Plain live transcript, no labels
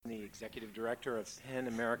Executive Director of PEN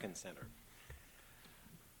American Center.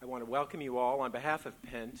 I want to welcome you all on behalf of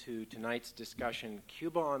PEN to tonight's discussion,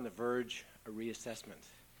 Cuba on the Verge, a Reassessment.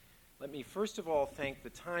 Let me first of all thank the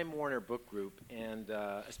Time Warner Book Group and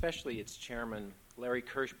especially its chairman, Larry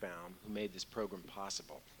Kirschbaum, who made this program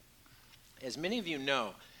possible. As many of you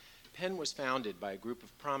know, PEN was founded by a group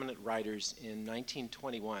of prominent writers in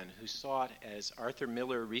 1921 who sought, as Arthur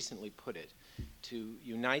Miller recently put it, to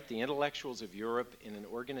unite the intellectuals of Europe in an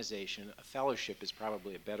organization, a fellowship is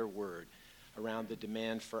probably a better word, around the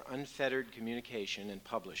demand for unfettered communication and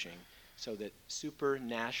publishing so that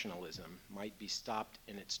supranationalism might be stopped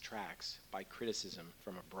in its tracks by criticism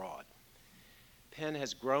from abroad. PEN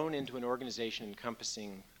has grown into an organization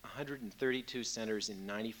encompassing 132 centers in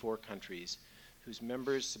 94 countries, whose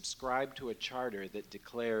members subscribe to a charter that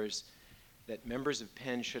declares that members of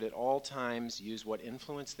PEN should at all times use what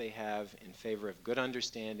influence they have in favor of good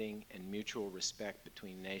understanding and mutual respect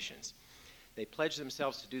between nations. They pledge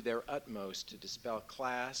themselves to do their utmost to dispel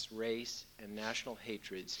class, race, and national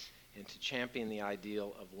hatreds and to champion the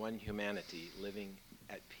ideal of one humanity living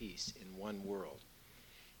at peace in one world.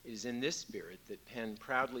 It is in this spirit that PEN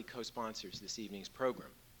proudly co-sponsors this evening's program.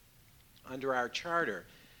 Under our charter,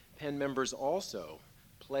 PEN members also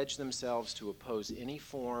pledge themselves to oppose any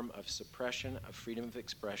form of suppression of freedom of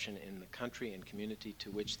expression in the country and community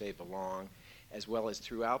to which they belong, as well as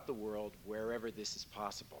throughout the world, wherever this is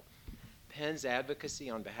possible. PEN's advocacy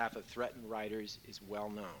on behalf of threatened writers is well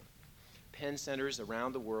known. PEN centers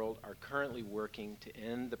around the world are currently working to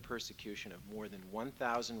end the persecution of more than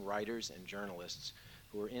 1,000 writers and journalists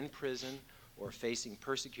who are in prison or facing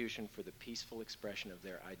persecution for the peaceful expression of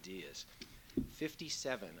their ideas.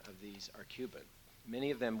 57 of these are Cuban,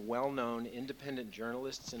 many of them well-known independent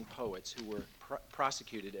journalists and poets who were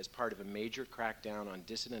prosecuted as part of a major crackdown on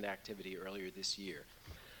dissident activity earlier this year.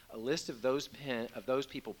 A list of those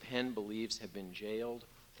people PEN believes have been jailed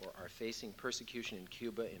or are facing persecution in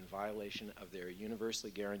Cuba in violation of their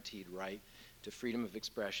universally guaranteed right to freedom of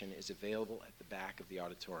expression is available at the back of the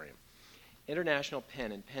auditorium. International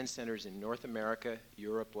PEN and PEN centers in North America,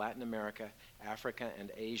 Europe, Latin America, Africa,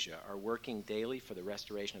 and Asia are working daily for the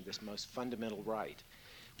restoration of this most fundamental right.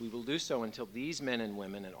 We will do so until these men and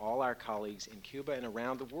women and all our colleagues in Cuba and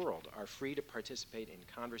around the world are free to participate in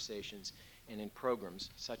conversations and in programs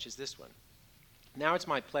such as this one. Now it's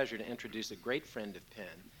my pleasure to introduce a great friend of PEN,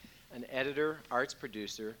 an editor, arts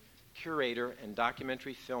producer, curator, and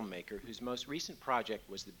documentary filmmaker whose most recent project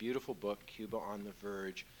was the beautiful book Cuba on the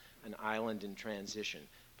Verge, An Island in Transition,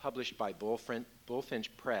 published by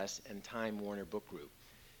Bullfinch Press and Time Warner Book Group.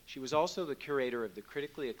 She was also the curator of the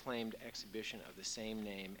critically acclaimed exhibition of the same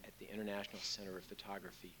name at the International Center of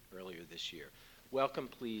Photography earlier this year. Welcome,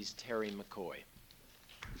 please, Terry McCoy.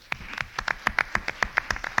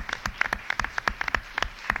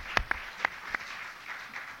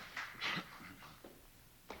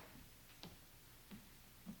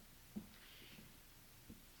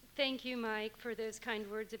 Thank you, Mike, for those kind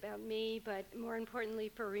words about me, but more importantly,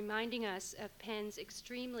 for reminding us of PEN's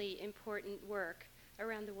extremely important work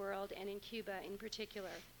around the world and in Cuba in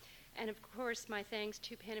particular. And of course, my thanks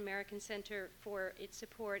to PEN American Center for its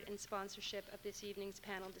support and sponsorship of this evening's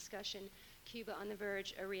panel discussion, Cuba on the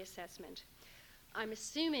Verge, a Reassessment. I'm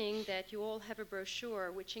assuming that you all have a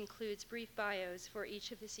brochure which includes brief bios for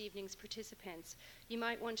each of this evening's participants. You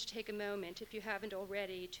might want to take a moment, if you haven't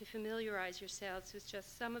already, to familiarize yourselves with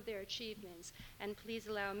just some of their achievements, and please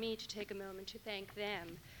allow me to take a moment to thank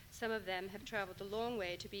them. Some of them have traveled a long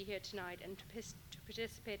way to be here tonight and to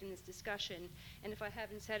participate in this discussion, and if I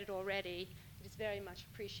haven't said it already, it is very much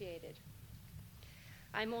appreciated.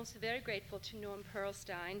 I'm also very grateful to Norm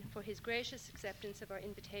Pearlstein for his gracious acceptance of our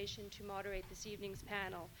invitation to moderate this evening's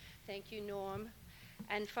panel. Thank you, Norm.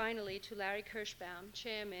 And finally, to Larry Kirschbaum,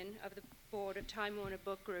 chairman of the board of Time Warner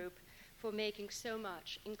Book Group, for making so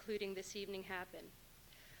much, including this evening, happen.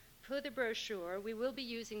 For the brochure, we will be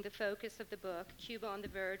using the focus of the book, Cuba on the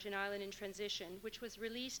Verge, An Island in Transition, which was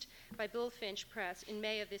released by Bullfinch Press in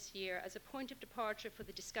May of this year as a point of departure for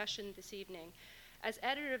the discussion this evening. As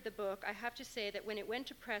editor of the book, I have to say that when it went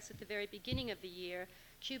to press at the very beginning of the year,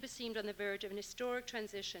 Cuba seemed on the verge of an historic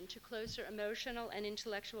transition to closer emotional and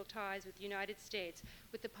intellectual ties with the United States,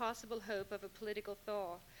 with the possible hope of a political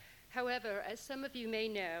thaw. However, as some of you may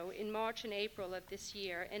know, in March and April of this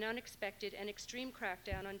year, an unexpected and extreme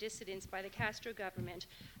crackdown on dissidents by the Castro government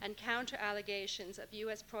and counter-allegations of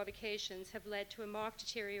U.S. provocations have led to a marked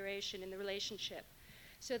deterioration in the relationship.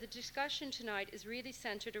 So the discussion tonight is really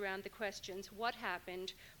centered around the questions: what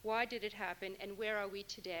happened, why did it happen, and where are we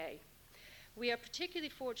today? We are particularly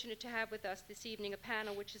fortunate to have with us this evening a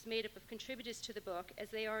panel which is made up of contributors to the book, as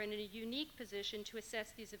they are in a unique position to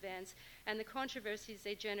assess these events and the controversies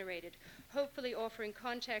they generated, hopefully offering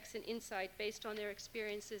context and insight based on their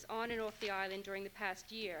experiences on and off the island during the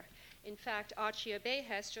past year. In fact, Archie Obey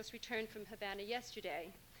has just returned from Havana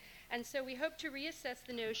yesterday. And so we hope to reassess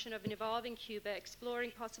the notion of an evolving Cuba,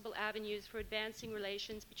 exploring possible avenues for advancing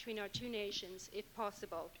relations between our two nations, if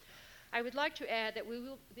possible. I would like to add that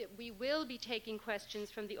we will be taking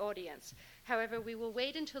questions from the audience. However, we will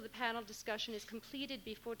wait until the panel discussion is completed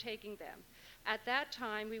before taking them. At that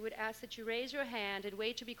time, we would ask that you raise your hand and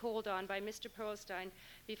wait to be called on by Mr. Perlstein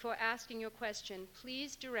before asking your question.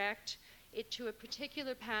 Please direct it to a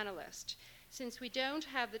particular panelist. Since we don't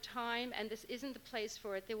have the time and this isn't the place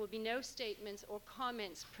for it, there will be no statements or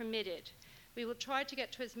comments permitted. We will try to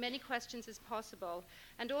get to as many questions as possible,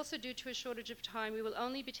 and also due to a shortage of time, we will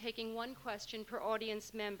only be taking one question per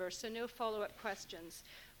audience member, so no follow-up questions.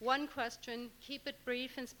 One question, keep it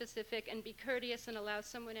brief and specific, and be courteous and allow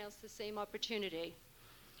someone else the same opportunity.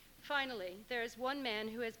 Finally, there is one man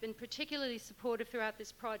who has been particularly supportive throughout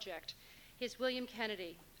this project. He is William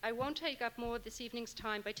Kennedy. I won't take up more of this evening's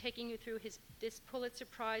time by taking you through this Pulitzer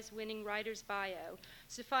Prize-winning writer's bio.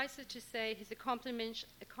 Suffice it to say, his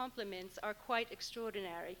accomplishments are quite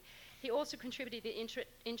extraordinary. He also contributed the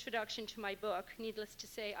introduction to my book. Needless to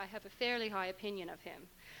say, I have a fairly high opinion of him.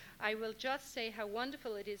 I will just say how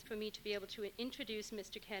wonderful it is for me to be able to introduce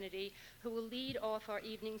Mr. Kennedy, who will lead off our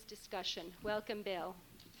evening's discussion. Welcome, Bill.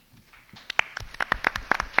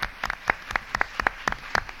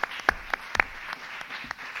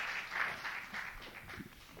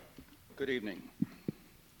 Good evening.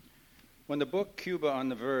 When the book Cuba on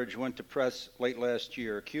the Verge went to press late last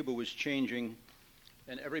year, Cuba was changing,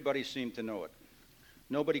 and everybody seemed to know it.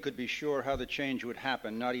 Nobody could be sure how the change would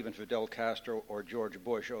happen, not even Fidel Castro or George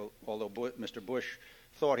Bush, although Mr. Bush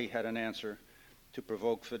thought he had an answer to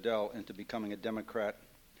provoke Fidel into becoming a Democrat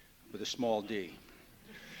with a small d.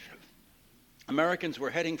 Americans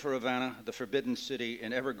were heading for Havana, the forbidden city,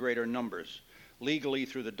 in ever greater numbers. Legally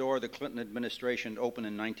through the door the Clinton administration opened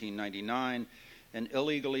in 1999, and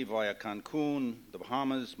illegally via Cancun, the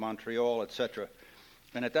Bahamas, Montreal, etc.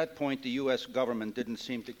 And at that point, the U.S. government didn't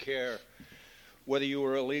seem to care whether you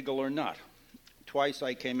were illegal or not. Twice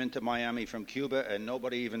I came into Miami from Cuba, and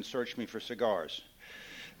nobody even searched me for cigars.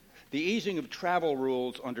 The easing of travel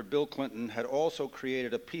rules under Bill Clinton had also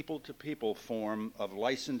created a people-to-people form of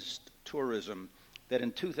licensed tourism that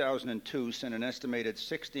in 2002 sent an estimated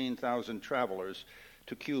 16,000 travelers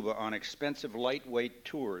to Cuba on expensive lightweight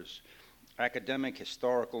tours, academic,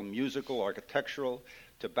 historical, musical, architectural,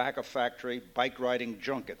 tobacco factory, bike riding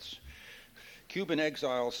junkets. Cuban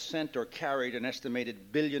exiles sent or carried an estimated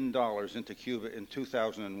 $1 billion into Cuba in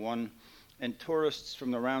 2001, and tourists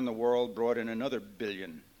from around the world brought in another $1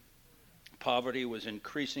 billion. Poverty was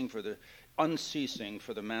increasing unceasing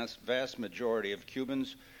for the vast majority of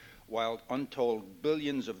Cubans, while untold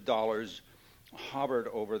billions of dollars hovered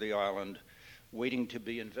over the island, waiting to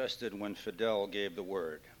be invested when Fidel gave the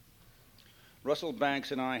word. Russell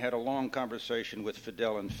Banks and I had a long conversation with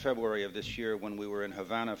Fidel in February of this year when we were in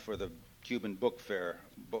Havana for the Cuban Book Fair.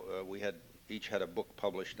 We each had a book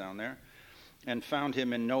published down there, and found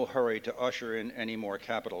him in no hurry to usher in any more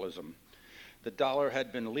capitalism. The dollar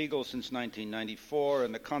had been legal since 1994,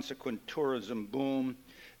 and the consequent tourism boom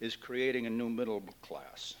is creating a new middle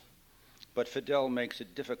class. But Fidel makes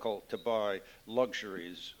it difficult to buy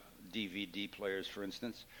luxuries, DVD players, for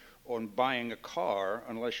instance, or buying a car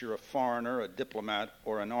unless you're a foreigner, a diplomat,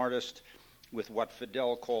 or an artist with what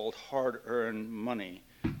Fidel called hard-earned money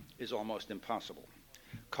is almost impossible.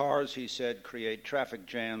 Cars, he said, create traffic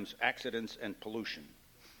jams, accidents, and pollution.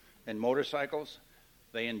 And motorcycles,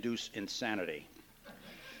 they induce insanity.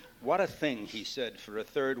 What a thing, he said, for a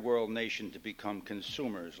third world nation to become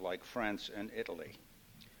consumers like France and Italy.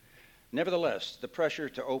 Nevertheless, the pressure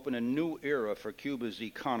to open a new era for Cuba's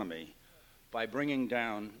economy by bringing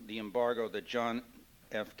down the embargo that John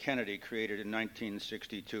F. Kennedy created in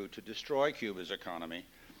 1962 to destroy Cuba's economy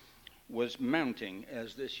was mounting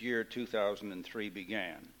as this year 2003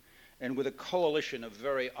 began, and with a coalition of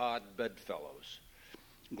very odd bedfellows,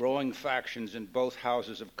 growing factions in both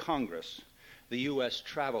houses of Congress, the U.S.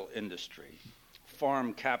 travel industry,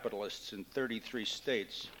 farm capitalists in 33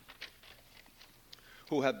 states,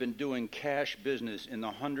 who have been doing cash business in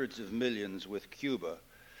the hundreds of millions with Cuba,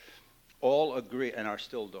 all agree, and are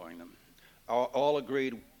still doing them, all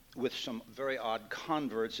agreed with some very odd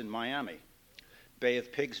converts in Miami, Bay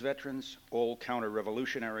of Pigs veterans, old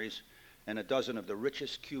counter-revolutionaries, and a dozen of the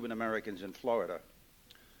richest Cuban Americans in Florida,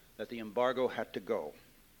 that the embargo had to go.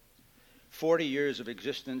 40 years of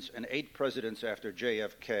existence and 8 presidents after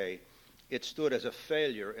JFK, it stood as a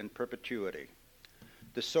failure in perpetuity.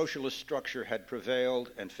 The socialist structure had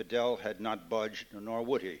prevailed, and Fidel had not budged, nor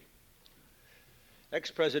would he.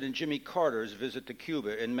 Ex-President Jimmy Carter's visit to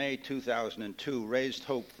Cuba in May 2002 raised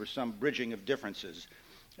hope for some bridging of differences,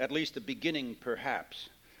 at least a beginning perhaps.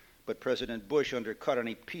 But President Bush undercut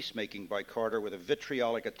any peacemaking by Carter with a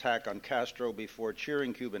vitriolic attack on Castro before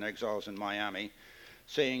cheering Cuban exiles in Miami,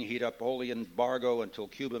 saying he'd uphold the embargo until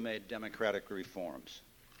Cuba made democratic reforms.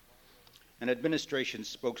 An administration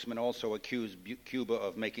spokesman also accused Cuba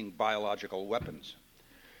of making biological weapons.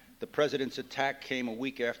 The president's attack came a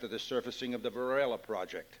week after the surfacing of the Varela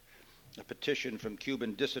Project, a petition from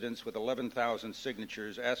Cuban dissidents with 11,000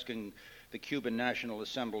 signatures asking the Cuban National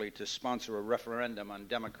Assembly to sponsor a referendum on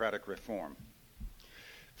democratic reform.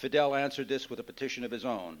 Fidel answered this with a petition of his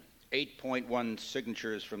own, 8.1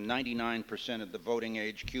 signatures from 99% of the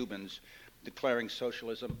voting-age Cubans declaring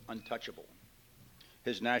socialism untouchable.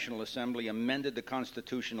 His National Assembly amended the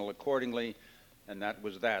Constitution accordingly, and that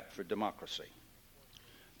was that for democracy.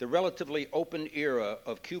 The relatively open era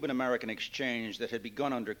of Cuban-American exchange that had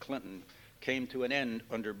begun under Clinton came to an end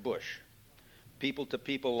under Bush.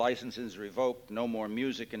 People-to-people licenses revoked, no more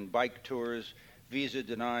music and bike tours, visa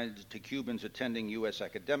denied to Cubans attending U.S.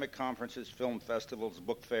 academic conferences, film festivals,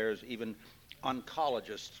 book fairs, even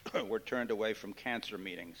oncologists were turned away from cancer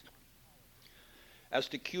meetings. As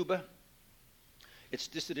to Cuba, its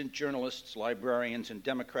dissident journalists, librarians, and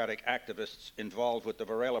democratic activists involved with the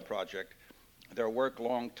Varela Project, their work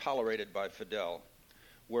long tolerated by Fidel,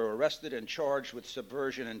 were arrested and charged with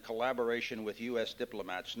subversion and collaboration with U.S.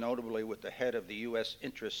 diplomats, notably with the head of the U.S.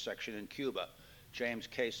 Interest Section in Cuba, James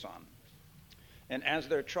Quezon. And as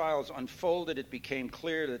their trials unfolded, it became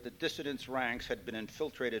clear that the dissidents' ranks had been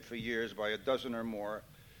infiltrated for years by a dozen or more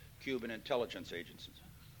Cuban intelligence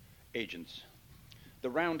agents. The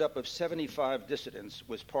roundup of 75 dissidents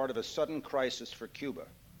was part of a sudden crisis for Cuba,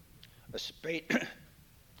 a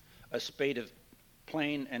spate of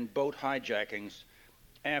plane and boat hijackings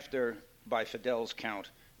after, by Fidel's count,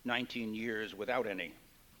 19 years without any.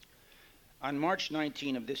 On March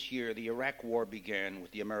 19 of this year, the Iraq War began with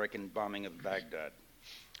the American bombing of Baghdad.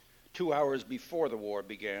 2 hours before the war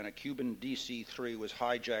began, a Cuban DC-3 was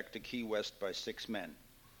hijacked to Key West by 6 men.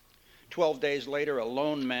 12 days later, a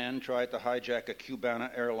lone man tried to hijack a Cubana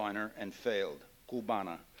airliner and failed.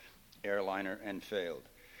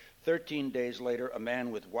 13 days later, a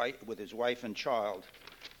man with his wife and child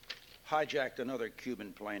hijacked another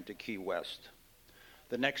Cuban plane to Key West.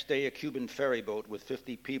 The next day, a Cuban ferry boat with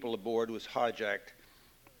 50 people aboard was hijacked,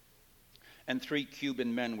 and 3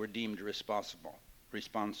 Cuban men were deemed responsible.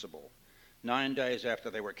 9 days after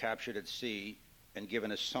they were captured at sea and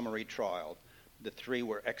given a summary trial, the 3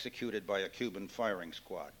 were executed by a Cuban firing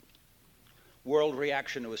squad. World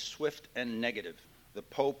reaction was swift and negative. The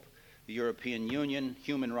Pope, the European Union,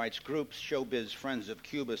 human rights groups, showbiz friends of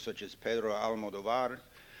Cuba such as Pedro Almodovar,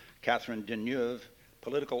 Catherine Deneuve,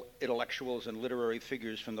 political intellectuals and literary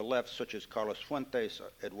figures from the left such as Carlos Fuentes,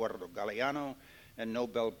 Eduardo Galeano, and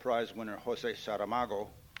Nobel Prize winner Jose Saramago,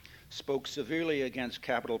 spoke severely against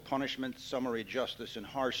capital punishment, summary justice, and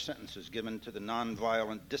harsh sentences given to the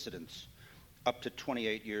nonviolent dissidents, up to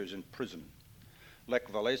 28 years in prison.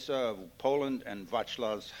 Lech Walesa of Poland and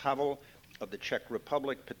Václav Havel of the Czech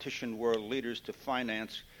Republic petitioned world leaders to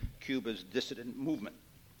finance Cuba's dissident movement.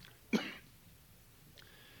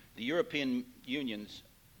 The European Union's,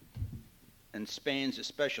 and Spain's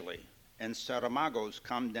especially, and Saramago's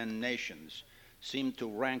condemnations seemed to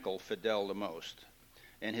rankle Fidel the most,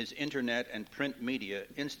 and his internet and print media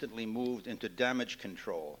instantly moved into damage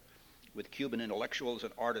control, with Cuban intellectuals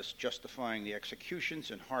and artists justifying the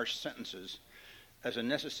executions and harsh sentences as a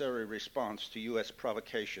necessary response to U.S.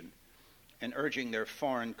 provocation and urging their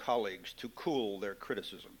foreign colleagues to cool their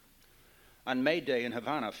criticism. On May Day in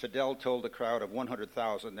Havana, Fidel told a crowd of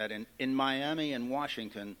 100,000 that in Miami and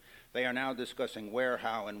Washington, they are now discussing where,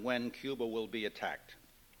 how, and when Cuba will be attacked.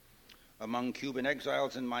 Among Cuban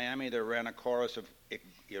exiles in Miami, there ran a chorus of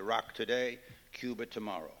Iraq today, Cuba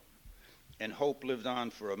tomorrow. And hope lived on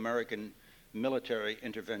for American military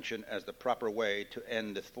intervention as the proper way to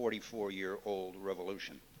end the 44-year-old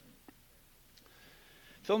revolution.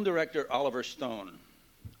 Film director Oliver Stone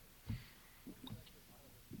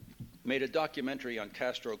made a documentary on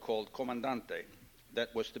Castro called Comandante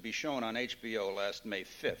that was to be shown on HBO last May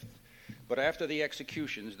 5th. But after the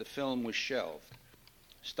executions, the film was shelved.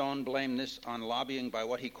 Stone blamed this on lobbying by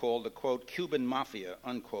what he called the, quote, Cuban mafia,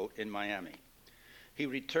 unquote, in Miami. He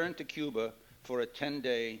returned to Cuba for a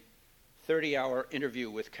 10-day, 30-hour interview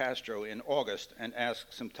with Castro in August and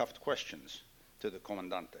asked some tough questions to the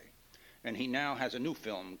Comandante. And he now has a new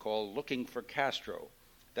film called Looking for Castro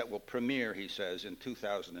that will premiere, he says, in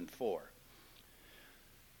 2004.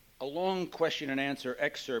 A long question and answer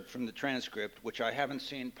excerpt from the transcript, which I haven't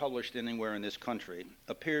seen published anywhere in this country,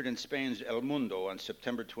 appeared in Spain's El Mundo on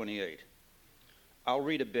September 28. I'll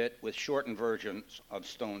read a bit with shortened versions of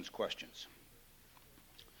Stone's questions.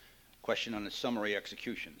 Question on the summary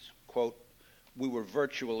executions. Quote, "We were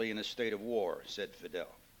virtually in a state of war," said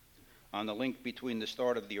Fidel, on the link between the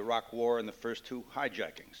start of the Iraq War and the first two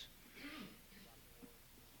hijackings.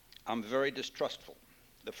 I'm very distrustful.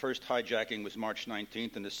 The first hijacking was March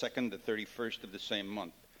 19th, and the second, the 31st of the same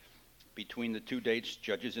month. Between the two dates,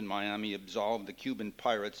 judges in Miami absolved the Cuban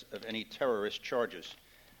pirates of any terrorist charges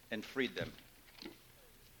and freed them.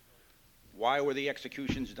 Why were the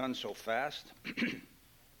executions done so fast?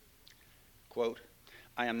 Quote,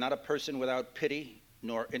 "I am not a person without pity,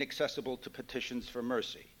 nor inaccessible to petitions for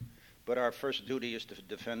mercy, but our first duty is to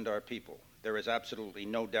defend our people. There is absolutely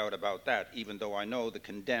no doubt about that, even though I know the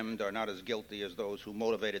condemned are not as guilty as those who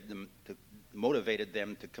motivated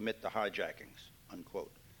them to commit the hijackings,"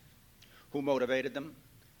 unquote. Who motivated them?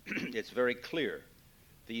 It's very clear.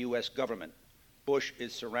 The U.S. government. Bush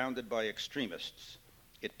is surrounded by extremists.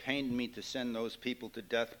 It pained me to send those people to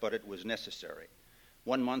death, but it was necessary.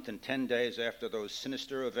 1 month and 10 days after those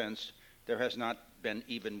sinister events, there has not been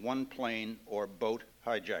even one plane or boat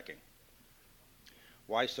hijacking.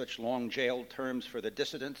 Why such long jail terms for the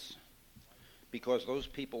dissidents? Because those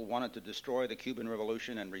people wanted to destroy the Cuban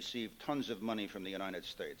Revolution and received tons of money from the United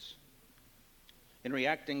States. In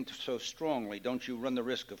reacting so strongly, don't you run the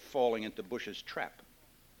risk of falling into Bush's trap?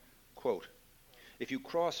 Quote, "If you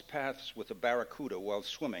cross paths with a barracuda while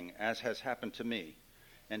swimming, as has happened to me,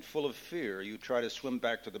 and full of fear you try to swim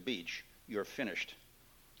back to the beach, you're finished.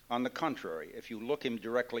 On the contrary, if you look him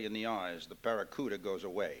directly in the eyes, the barracuda goes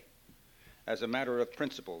away. As a matter of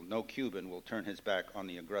principle, no Cuban will turn his back on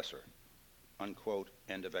the aggressor." Unquote,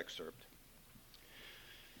 end of excerpt.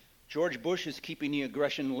 George Bush is keeping the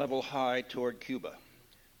aggression level high toward Cuba.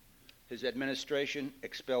 His administration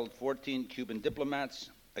expelled 14 Cuban diplomats,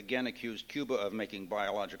 again accused Cuba of making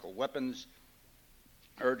biological weapons,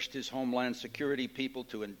 urged his Homeland Security people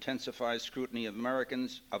to intensify scrutiny of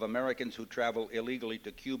Americans who travel illegally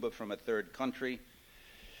to Cuba from a third country,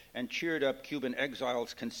 and cheered up Cuban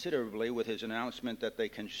exiles considerably with his announcement that they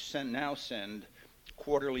can now send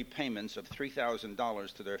quarterly payments of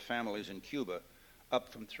 $3,000 to their families in Cuba,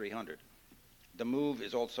 up from $300. The move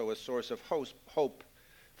is also a source of hope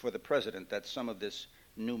for the president that some of this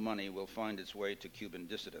new money will find its way to Cuban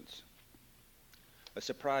dissidents. A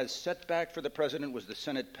surprise setback for the president was the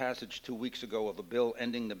Senate passage 2 weeks ago of a bill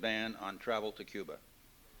ending the ban on travel to Cuba.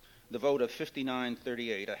 The vote of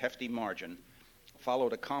 59-38, a hefty margin,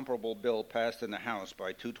 followed a comparable bill passed in the House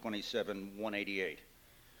by 227-188.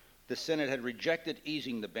 The Senate had rejected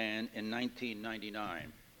easing the ban in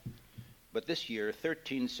 1999, but this year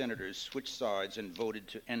 13 senators switched sides and voted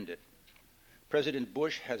to end it. President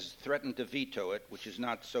Bush has threatened to veto it, which is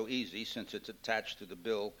not so easy since it's attached to the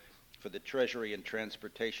bill for the Treasury and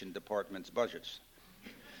Transportation Department's budgets.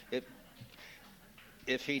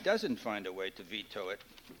 If he doesn't find a way to veto it,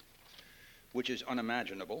 which is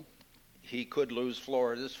unimaginable, he could lose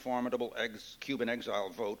Florida's formidable Cuban exile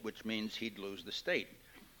vote, which means he'd lose the state.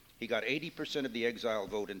 He got 80% of the exile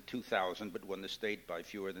vote in 2000, but won the state by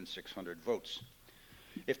fewer than 600 votes.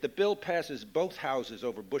 If the bill passes both houses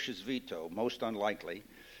over Bush's veto, most unlikely,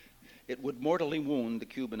 it would mortally wound the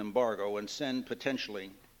Cuban embargo and send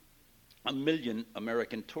potentially 1 million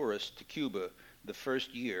American tourists to Cuba the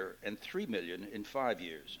first year and 3 million in 5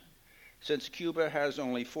 years. Since Cuba has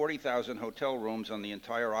only 40,000 hotel rooms on the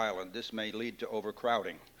entire island, this may lead to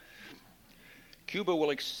overcrowding. Cuba will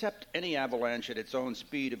accept any avalanche at its own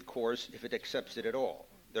speed, of course, if it accepts it at all.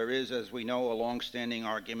 There is, as we know, a long-standing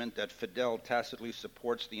argument that Fidel tacitly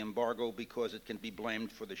supports the embargo because it can be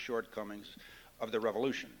blamed for the shortcomings of the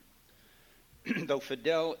revolution. Though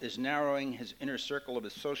Fidel is narrowing his inner circle of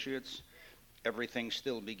associates, everything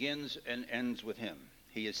still begins and ends with him.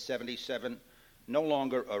 He is 77, no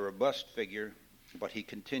longer a robust figure, but he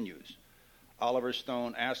continues. Oliver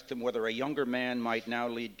Stone asked him whether a younger man might now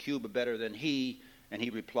lead Cuba better than he, and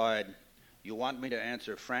he replied, "You want me to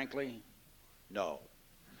answer frankly? No."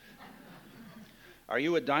 "Are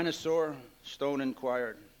you a dinosaur?" Stone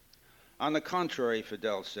inquired. "On the contrary,"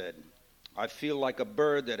 Fidel said, "I feel like a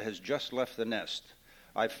bird that has just left the nest.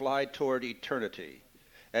 I fly toward eternity.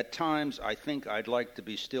 At times, I think I'd like to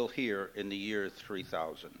be still here in the year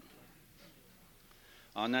 3000.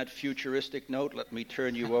 On that futuristic note, let me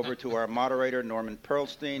turn you over to our moderator, Norman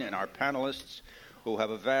Pearlstein, and our panelists, who have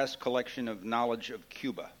a vast collection of knowledge of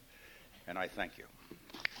Cuba. And I thank you.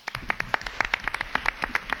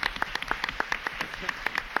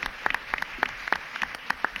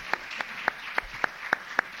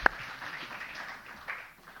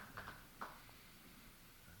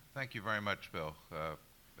 Thank you very much, Bill.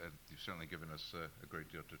 And you've certainly given us a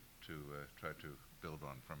great deal to try to build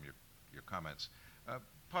on from your comments.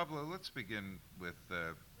 Pablo, let's begin with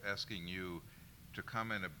asking you to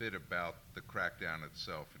comment a bit about the crackdown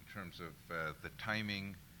itself in terms of the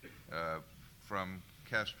timing from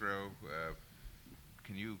Castro.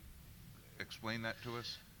 Can you explain that to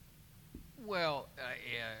us? Well,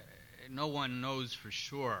 no one knows for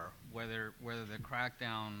sure whether the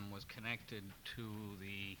crackdown was connected to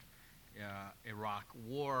the Iraq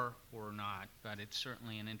War or not, but it's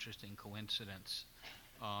certainly an interesting coincidence.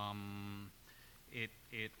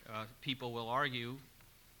 People will argue,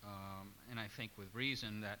 and I think with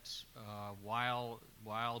reason, that while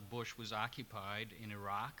Bush was occupied in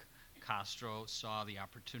Iraq, Castro saw the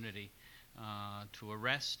opportunity to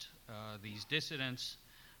arrest these dissidents,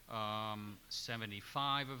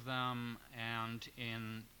 75 of them, and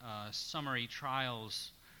in summary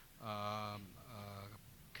trials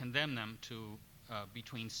condemn them to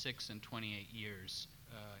between 6 and 28 years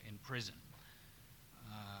in prison.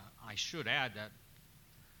 I should add that,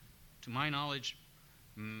 to my knowledge,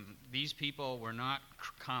 these people were not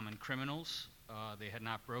common criminals. They had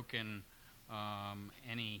not broken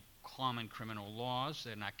any common criminal laws. They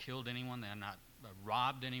had not killed anyone. They had not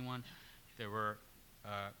robbed anyone. They were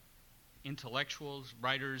intellectuals,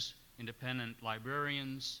 writers, independent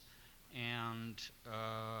librarians, and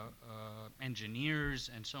engineers,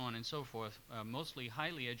 and so on and so forth, mostly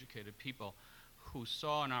highly educated people who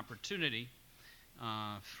saw an opportunity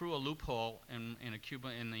through a loophole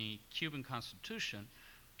in the Cuban Constitution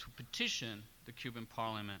to petition the Cuban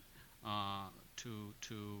Parliament to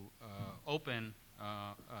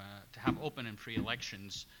have open and free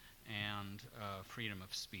elections and freedom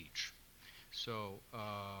of speech. So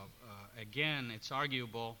again, it's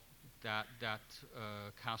arguable that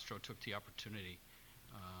Castro took the opportunity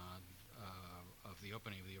of the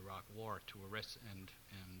opening of the Iraq War to arrest and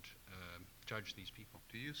judge these people.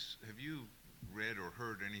 Have you read or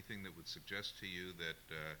heard anything that would suggest to you that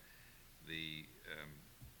the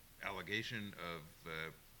allegation of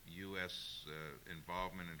U.S.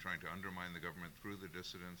 involvement in trying to undermine the government through the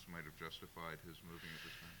dissidents might have justified his moving at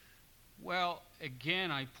this time? Well,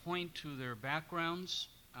 again, I point to their backgrounds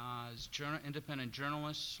as independent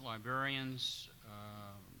journalists, librarians,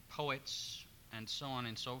 poets, and so on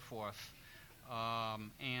and so forth,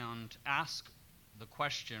 and ask the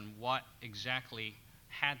question, what exactly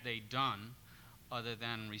had they done other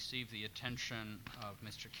than receive the attention of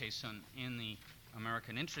Mr. Kaysen in the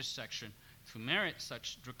American interest section to merit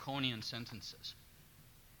such draconian sentences?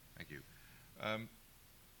 Thank you.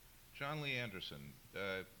 John Lee Anderson,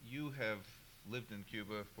 you have lived in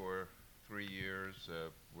Cuba for 3 years,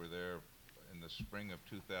 were there in the spring of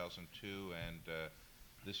 2002, and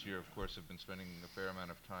this year, of course, have been spending a fair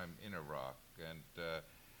amount of time in Iraq. And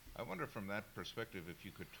I wonder from that perspective if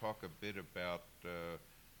you could talk a bit about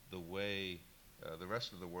the way the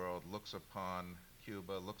rest of the world looks upon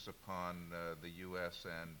Cuba, looks upon the U.S.,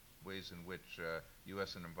 and ways in which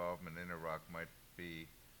U.S. involvement in Iraq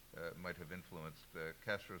might have influenced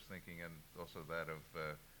Castro's thinking and also that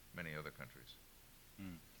of many other countries.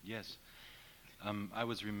 Yes. I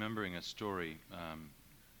was remembering a story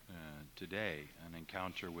today, an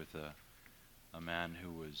encounter with a man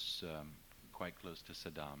who was quite close to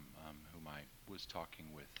Saddam, whom I was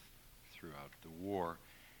talking with throughout the war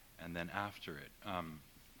and then after it.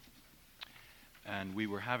 And we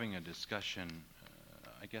were having a discussion,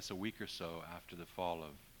 I guess a week or so after the fall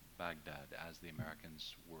of Baghdad, as the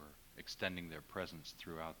Americans were extending their presence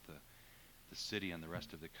throughout the city and the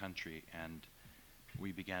rest of the country, and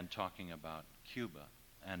we began talking about Cuba,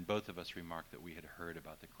 and both of us remarked that we had heard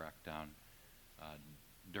about the crackdown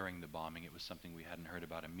during the bombing. It was something we hadn't heard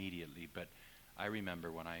about immediately, but I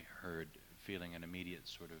remember when I heard, feeling an immediate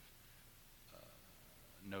sort of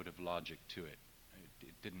note of logic to it.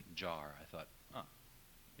 It didn't jar. I thought,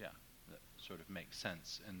 yeah, that sort of makes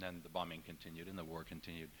sense. And then the bombing continued and the war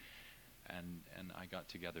continued. And I got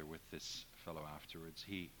together with this fellow afterwards.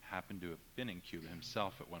 He happened to have been in Cuba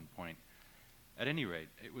himself at one point. At any rate,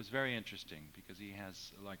 it was very interesting because he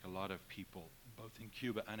has, like a lot of people, both in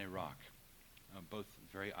Cuba and Iraq, both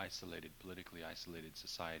very isolated, politically isolated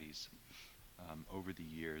societies over the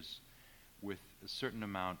years, with a certain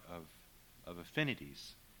amount of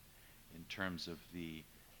affinities in terms of the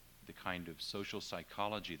kind of social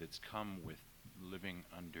psychology that's come with living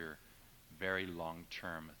under very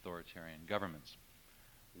long-term authoritarian governments.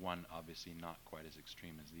 One obviously not quite as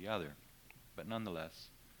extreme as the other, but nonetheless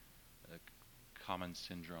a common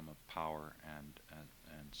syndrome of power and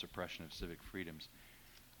suppression of civic freedoms.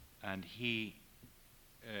 And he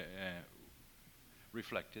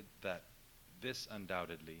reflected that this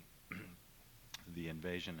undoubtedly, the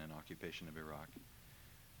invasion and occupation of Iraq,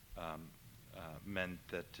 meant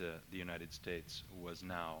that the United States was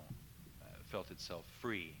now felt itself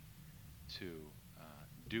free to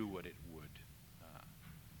do what it would,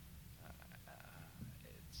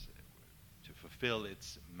 to fulfill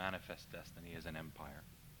its manifest destiny as an empire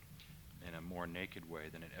in a more naked way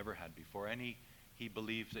than it ever had before. And he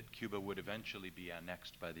believed that Cuba would eventually be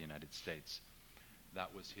annexed by the United States.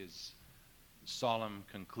 That was his solemn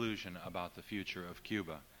conclusion about the future of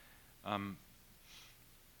Cuba.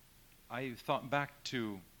 I thought back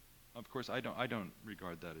to, of course, I don't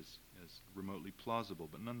regard that as remotely plausible,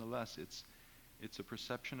 but nonetheless, it's a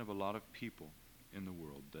perception of a lot of people in the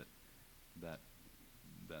world that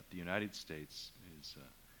the United States is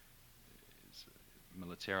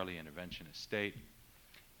militarily interventionist state,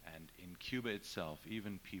 and in Cuba itself,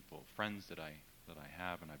 even people, friends that I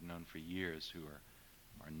have and I've known for years who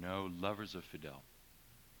are no lovers of Fidel,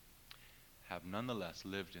 have nonetheless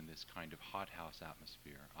lived in this kind of hothouse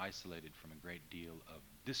atmosphere, isolated from a great deal of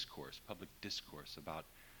discourse, public discourse about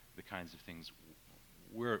the kinds of things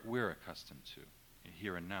we're accustomed to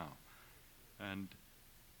here and now. And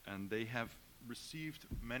they have received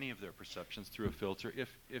many of their perceptions through a filter,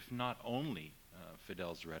 if not only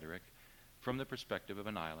Fidel's rhetoric, from the perspective of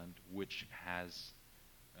an island which has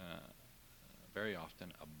very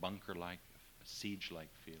often a bunker-like, a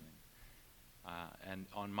siege-like feeling. And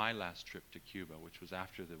on my last trip to Cuba, which was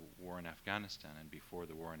after the war in Afghanistan and before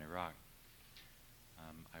the war in Iraq,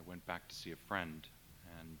 I went back to see a friend,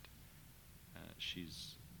 and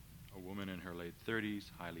she's a woman in her late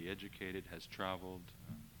 30s, highly educated, has traveled,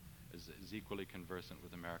 is equally conversant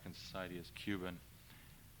with American society as Cuban.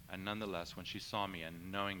 And nonetheless, when she saw me,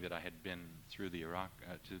 and knowing that I had been through the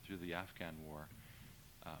through the Afghan war,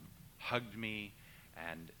 hugged me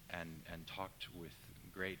and talked with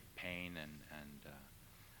great pain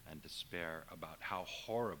and despair about how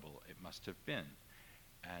horrible it must have been,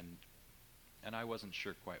 and I wasn't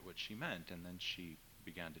sure quite what she meant. And then she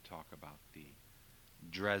began to talk about the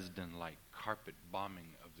Dresden-like carpet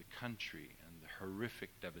bombing of the country and the horrific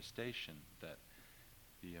devastation that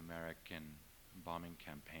the American bombing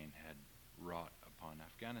campaign had wrought upon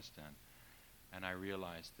Afghanistan. And I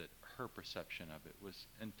realized that her perception of it was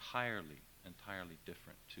entirely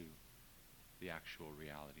different to the actual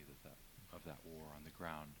reality of that war on the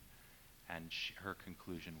ground. And her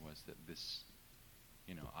conclusion was that this,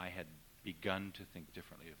 I had begun to think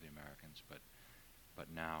differently of the Americans, but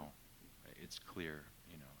now it's clear,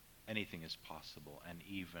 anything is possible. And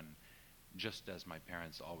even just as my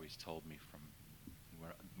parents always told me from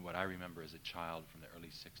what I remember as a child from the early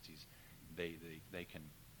 60s, they can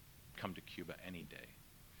come to Cuba any day.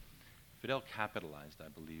 Fidel capitalized, I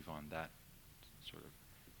believe, on that sort of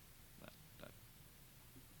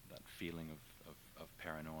that feeling of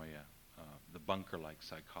paranoia, the bunker-like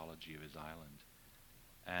psychology of his island,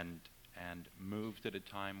 and moved at a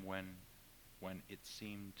time when it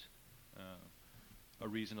seemed a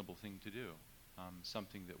reasonable thing to do,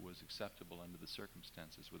 something that was acceptable under the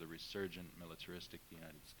circumstances, with a resurgent militaristic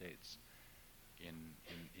United States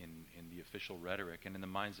in the official rhetoric and in the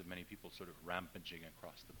minds of many people, sort of rampaging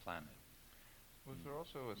across the planet. Was there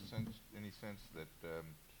also any sense that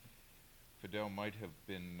Fidel might have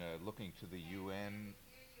been looking to the UN?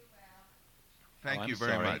 Thank you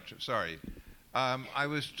very much. Sorry. I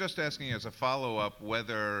was just asking as a follow-up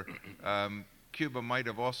whether Cuba might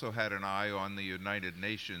have also had an eye on the United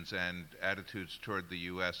Nations and attitudes toward the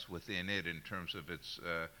U.S. within it in terms of its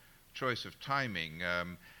choice of timing.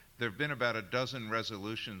 There have been about a dozen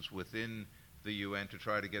resolutions within the UN to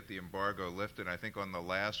try to get the embargo lifted. I think on the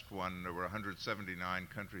last one there were 179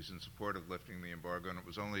 countries in support of lifting the embargo, and it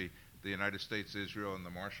was only the United States, Israel, and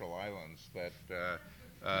the Marshall Islands that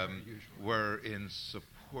were in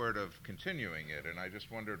support of continuing it. And I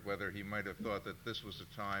just wondered whether he might have thought that this was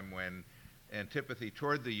a time when antipathy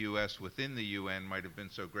toward the U.S. within the UN might have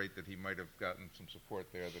been so great that he might have gotten some support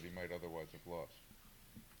there that he might otherwise have lost.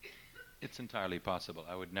 It's entirely possible.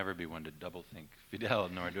 I would never be one to double-think Fidel,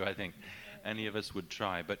 nor do I think any of us would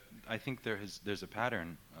try. But I think there's a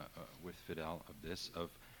pattern with Fidel of this,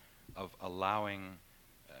 of allowing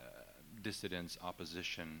dissidents,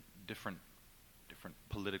 opposition, different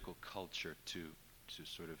political culture to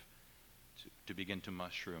sort of to begin to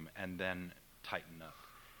mushroom and then tighten up.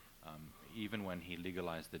 Even when he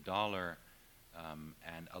legalized the dollar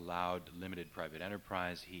and allowed limited private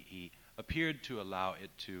enterprise, he appeared to allow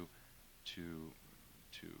it to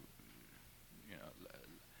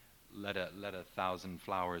let a thousand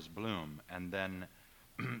flowers bloom, and then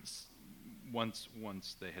once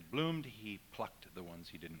they had bloomed, he plucked the ones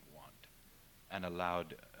he didn't want, and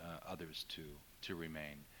allowed others to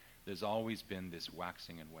remain. There's always been this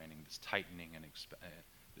waxing and waning, this tightening and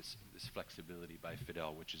this flexibility by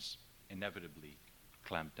Fidel, which is inevitably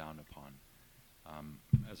clamped down upon,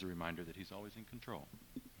 as a reminder that he's always in control.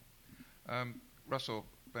 Russell,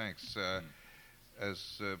 thanks.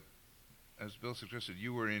 As Bill suggested,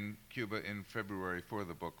 you were in Cuba in February for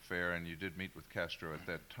the book fair, and you did meet with Castro at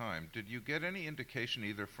that time. Did you get any indication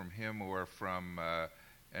either from him or from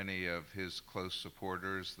any of his close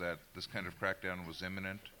supporters that this kind of crackdown was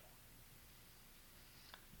imminent?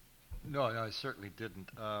 No, I certainly didn't.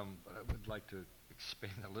 But I would like to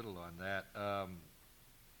expand a little on that.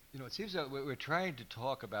 It seems that we're trying to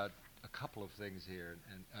talk about a couple of things here,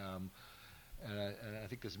 and I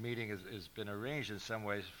think this meeting has been arranged in some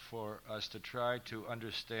ways for us to try to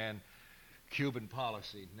understand Cuban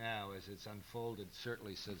policy now as it's unfolded,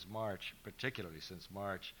 certainly since March, particularly since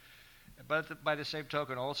March. But by the same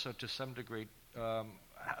token, also to some degree, how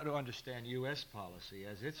to understand U.S. policy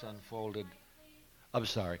as it's unfolded. I'm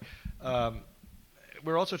sorry.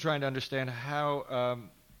 We're also trying to understand how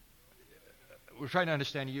we're trying to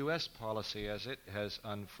understand U.S. policy as it has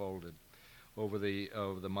unfolded over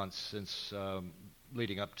the months since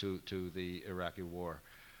leading up to the Iraqi war.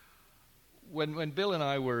 When Bill and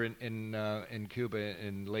I were in Cuba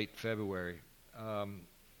in late February,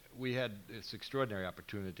 we had this extraordinary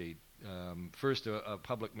opportunity. First, a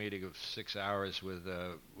public meeting of 6 hours with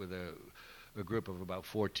a group of about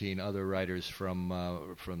 14 other writers from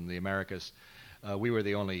the Americas. We were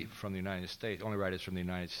the only from the United States, only writers from the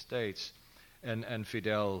United States, and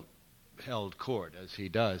Fidel held court as he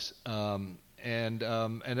does. And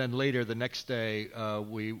then later the next day,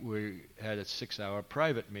 we had a 6-hour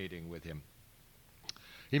private meeting with him.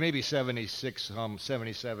 He may be 76,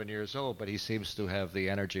 77 years old, but he seems to have the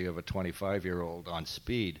energy of a 25-year-old on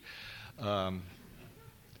speed. He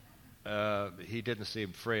didn't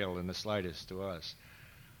seem frail in the slightest to us.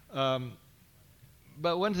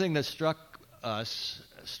 But one thing that struck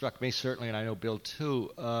me certainly, and I know Bill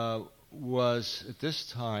too, was at this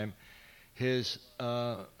time his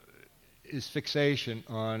fixation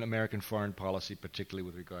on American foreign policy, particularly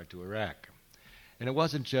with regard to Iraq. And it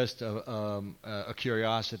wasn't just a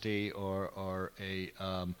curiosity or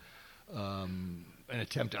an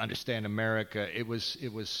attempt to understand America. It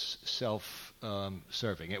was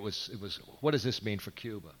self-serving. It was what does this mean for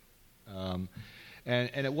Cuba? And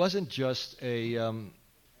it wasn't just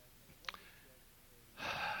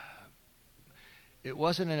it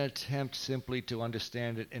wasn't an attempt simply to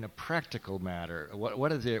understand it in a practical matter.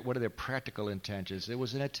 What are their practical intentions? It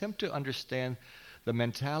was an attempt to understand the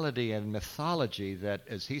mentality and mythology that,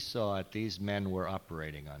 as he saw it, these men were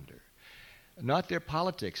operating under. Not their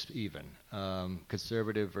politics even,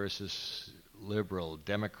 conservative versus liberal,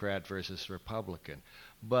 Democrat versus Republican,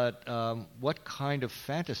 but what kind of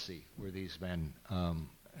fantasy were these men,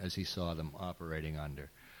 as he saw them, operating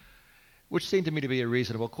under? Which seemed to me to be a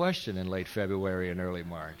reasonable question in late February and early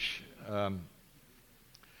March. And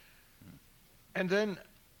then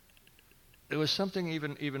there was something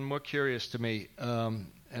even more curious to me,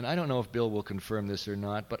 and I don't know if Bill will confirm this or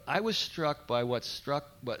not, but I was struck by what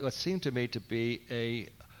seemed to me to be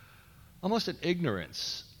almost an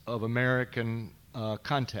ignorance of American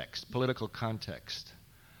context, political context.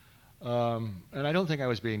 And I don't think I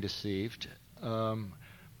was being deceived. But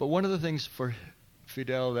one of the things for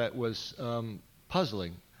Fidel that was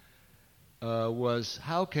puzzling was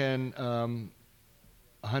how can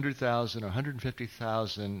 100,000 or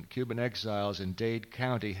 150,000 Cuban exiles in Dade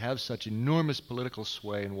County have such enormous political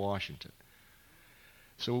sway in Washington?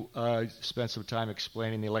 So I spent some time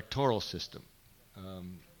explaining the electoral system,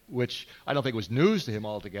 which I don't think was news to him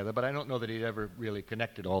altogether, but I don't know that he'd ever really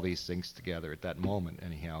connected all these things together at that moment.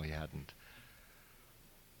 Anyhow, he hadn't.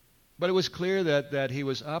 But it was clear that he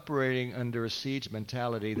was operating under a siege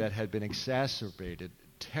mentality that had been exacerbated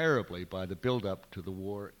terribly by the buildup to the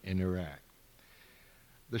war in Iraq.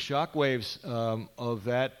 The shockwaves of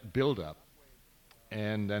that buildup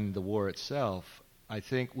and then the war itself, I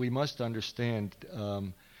think we must understand,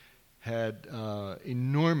 had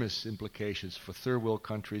enormous implications for third world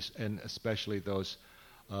countries, and especially those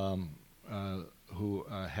who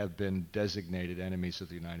have been designated enemies of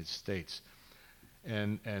the United States.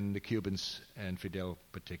 And the Cubans, and Fidel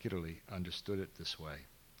particularly, understood it this way.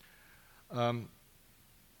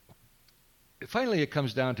 Finally, it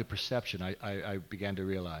comes down to perception, I began to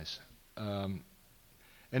realize. And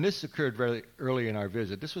this occurred very early in our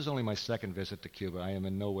visit. This was only my second visit to Cuba. I am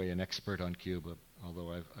in no way an expert on Cuba,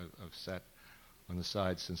 although I've sat on the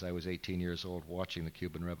side since I was 18 years old watching the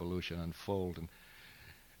Cuban Revolution unfold.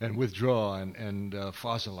 and withdraw and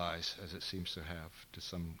fossilize, as it seems to have to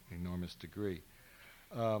some enormous degree.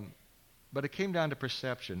 But it came down to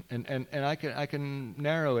perception, and I can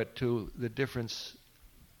narrow it to the difference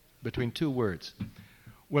between two words.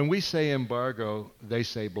 When we say embargo, they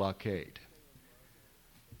say blockade.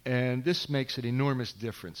 And this makes an enormous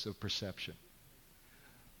difference of perception.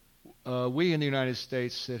 We in the United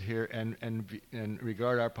States sit here and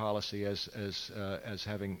regard our policy as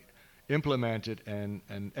having implemented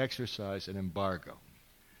and exercised an embargo.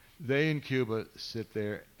 They in Cuba sit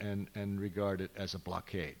there and regard it as a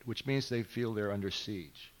blockade, which means they feel they're under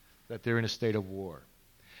siege, that they're in a state of war.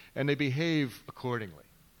 And they behave accordingly.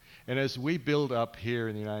 And as we build up here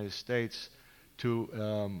in the United States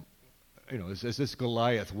to, as this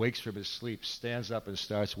Goliath wakes from his sleep, stands up and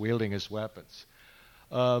starts wielding his weapons,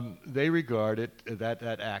 they regard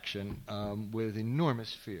that action with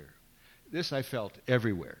enormous fear. This I felt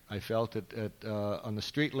everywhere. I felt it on the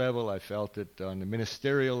street level, I felt it on the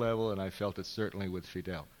ministerial level, and I felt it certainly with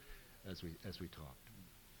Fidel as we talked.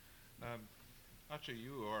 Acha,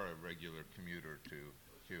 you are a regular commuter to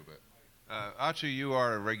Cuba. Acha, you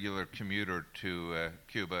are a regular commuter to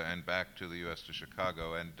Cuba and back to the U.S. to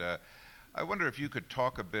Chicago, and I wonder if you could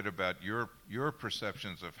talk a bit about your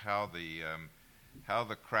perceptions of how the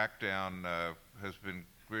crackdown has been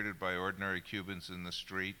greeted by ordinary Cubans in the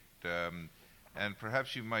street. And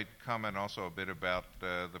perhaps you might comment also a bit about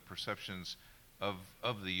the perceptions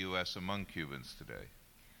of the U.S. among Cubans today.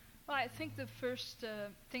 Well, I think the first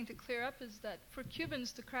thing to clear up is that for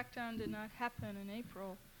Cubans, the crackdown did not happen in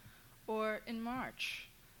April or in March.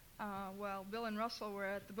 While Bill and Russell were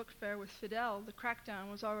at the book fair with Fidel, the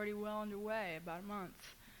crackdown was already well underway, about a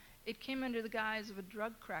month. It came under the guise of a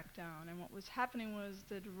drug crackdown, and what was happening was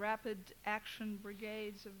that rapid action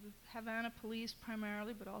brigades of the Havana police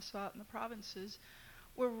primarily, but also out in the provinces,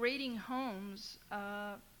 were raiding homes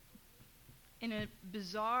in a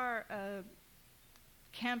bizarre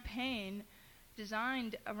campaign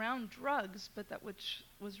designed around drugs, but that which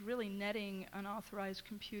was really netting unauthorized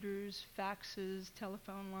computers, faxes,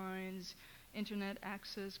 telephone lines, internet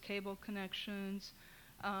access, cable connections,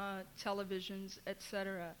 televisions,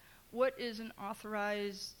 etc. What is an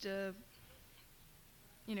authorized,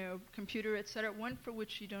 computer, etc.? One for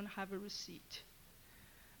which you don't have a receipt.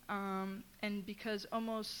 And because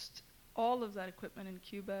almost all of that equipment in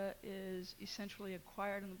Cuba is essentially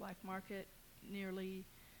acquired in the black market,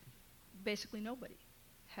 basically nobody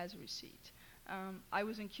has a receipt. I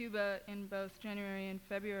was in Cuba in both January and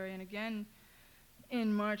February, and again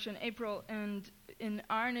in March and April, and in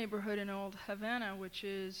our neighborhood in Old Havana, which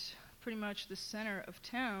is pretty much the center of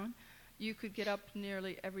town, you could get up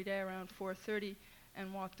nearly every day around 4:30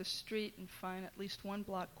 and walk the street and find at least one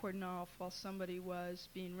block cordoned off while somebody was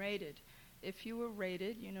being raided. If you were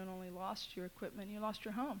raided, you not only lost your equipment, you lost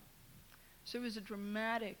your home. So it was a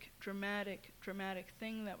dramatic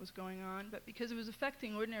thing that was going on, but because it was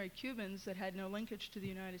affecting ordinary Cubans that had no linkage to the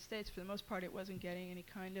United States, for the most part it wasn't getting any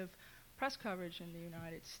kind of press coverage in the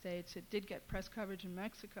United States. It did get press coverage in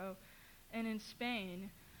Mexico and in Spain.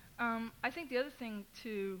 I think the other thing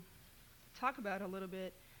to talk about a little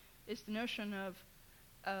bit is the notion of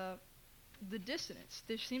the dissidents.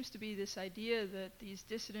 There seems to be this idea that these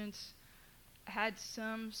dissidents had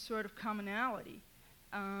some sort of commonality,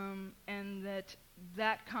 and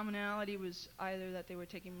that commonality was either that they were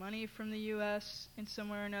taking money from the U.S. in some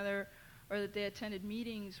way or another, or that they attended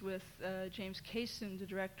meetings with James Kaysen, the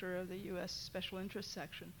director of the U.S. Special Interest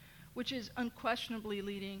Section, which is unquestionably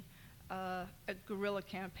leading a guerrilla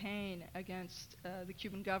campaign against the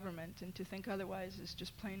Cuban government, and to think otherwise is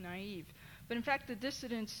just plain naive. But in fact, the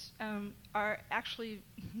dissidents are actually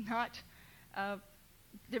not,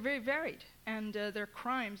 they're very varied, and their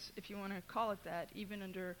crimes, if you want to call it that, even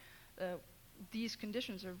under these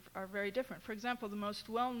conditions are very different. For example, the most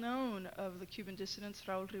well-known of the Cuban dissidents,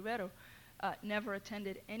 Raul Rivero, never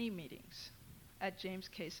attended any meetings at James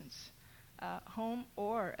Kaysen's home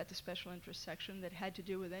or at the Special Interest Section that had to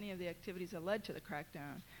do with any of the activities that led to the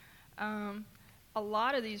crackdown. A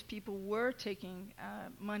lot of these people were taking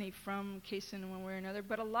money from Kaysen in one way or another,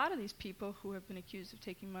 but a lot of these people who have been accused of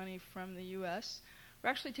taking money from the U.S. were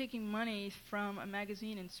actually taking money from a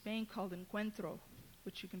magazine in Spain called Encuentro,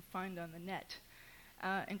 which you can find on the net.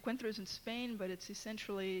 Encuentro is in Spain, but it's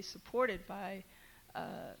essentially supported by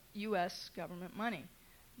U.S. government money.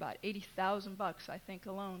 About $80,000, I think,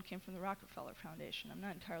 alone came from the Rockefeller Foundation. I'm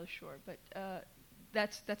not entirely sure, but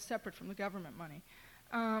that's separate from the government money.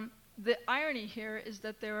 The irony here is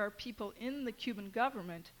that there are people in the Cuban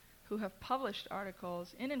government who have published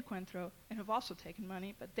articles in Encuentro and have also taken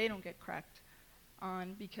money, but they don't get cracked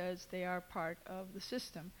on because they are part of the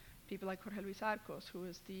system. people like Jorge Luis Arcos, who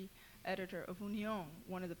was the editor of Unión,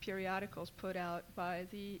 one of the periodicals put out by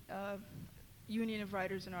the Union of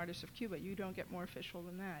Writers and Artists of Cuba. You don't get more official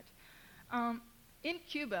than that. In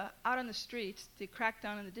Cuba, out on the streets, the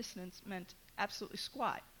crackdown on the dissidents meant absolutely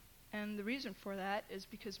squat. And the reason for that is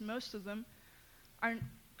because most of them are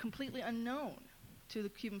completely unknown to the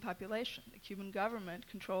Cuban population. The Cuban government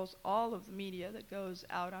controls all of the media that goes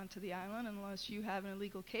out onto the island unless you have an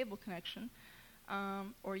illegal cable connection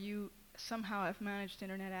or you somehow have managed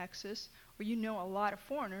internet access or you know a lot of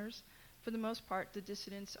foreigners. For the most part, the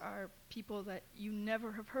dissidents are people that you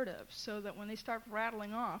never have heard of, so that when they start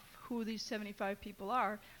rattling off who these 75 people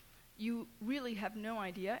are, you really have no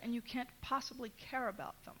idea and you can't possibly care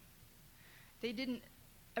about them. They didn't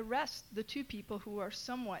arrest the two people who are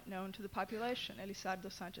somewhat known to the population, Elizardo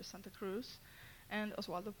Sanchez Santa Cruz and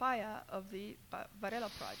Oswaldo Paya of the Varela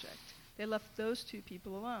Project. They left those two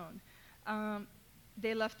people alone.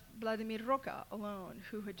 They left Vladimir Roca alone,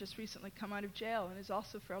 who had just recently come out of jail and is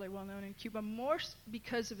also fairly well known in Cuba, more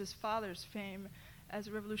because of his father's fame as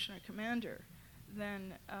a revolutionary commander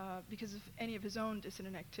than because of any of his own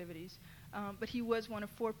dissident activities. But he was one of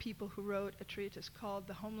 4 people who wrote a treatise called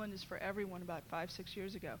The Homeland is for Everyone about 5-6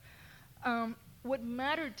 years ago. What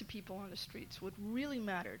mattered to people on the streets, what really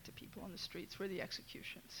mattered to people on the streets were the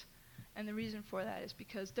executions. And the reason for that is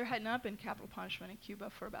because there had not been capital punishment in Cuba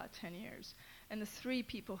for about 10 years. And the 3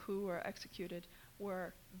 people who were executed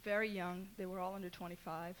were very young. They were all under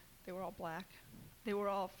 25. They were all black. They were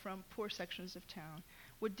all from poor sections of town.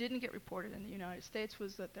 What didn't get reported in the United States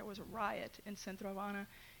was that there was a riot in Centro Habana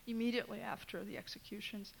immediately after the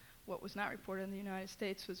executions. What was not reported in the United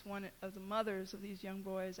States was one of the mothers of these young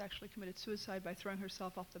boys actually committed suicide by throwing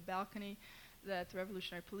herself off the balcony, that the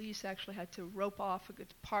revolutionary police actually had to rope off a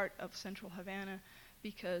good part of central Havana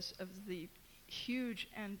because of the huge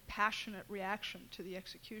and passionate reaction to the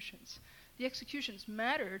executions. The executions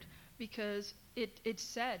mattered because it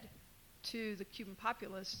said to the Cuban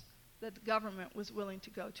populace that the government was willing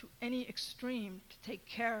to go to any extreme to take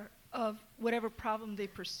care of whatever problem they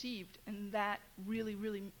perceived, and that really,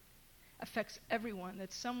 really affects everyone.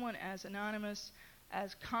 That someone as anonymous,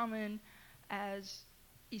 as common, as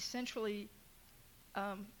essentially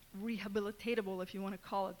rehabilitatable, if you want to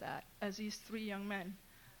call it that, as these 3 young men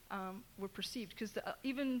were perceived. Because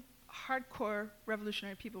even hardcore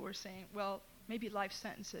revolutionary people were saying, well, maybe life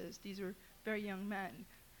sentences. These are very young men.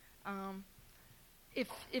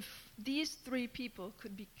 If these 3 people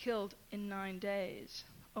could be killed in 9 days,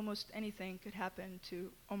 almost anything could happen to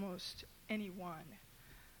almost anyone.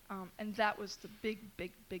 And that was the big,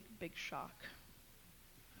 big, big, big shock.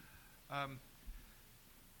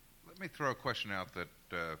 Let me throw a question out that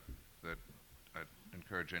I'd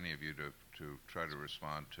encourage any of you to try to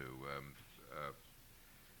respond to.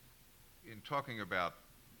 In talking about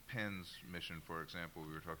Penn's mission, for example,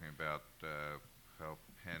 we were talking about how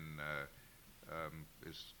Penn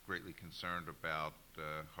is greatly concerned about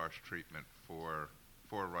harsh treatment for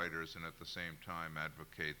writers, and at the same time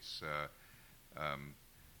advocates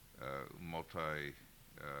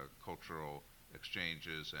multicultural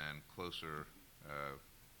exchanges and closer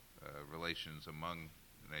relations among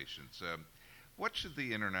nations. What should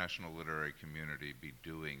the international literary community be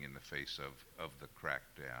doing in the face of the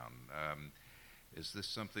crackdown? Is this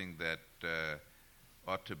something that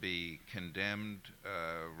ought to be condemned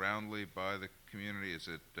roundly by the community?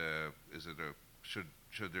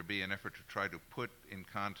 Should there be an effort to try to put in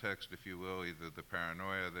context, if you will, either the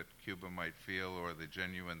paranoia that Cuba might feel or the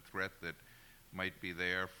genuine threat that might be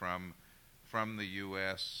there from the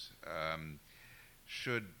U.S.?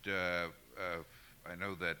 I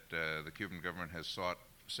know that the Cuban government has sought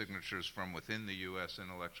signatures from within the U.S.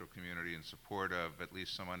 intellectual community in support of at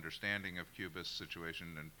least some understanding of Cuba's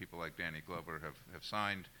situation, and people like Danny Glover have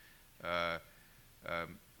signed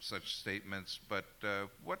such statements. But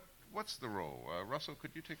what's the role? Russell,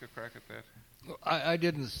 could you take a crack at that? Well, I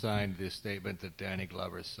didn't sign the statement that Danny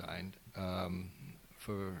Glover signed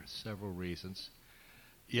for several reasons.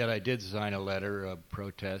 Yet I did sign a letter of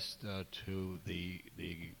protest to the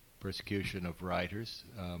persecution of writers,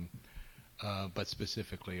 but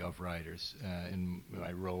specifically of writers, in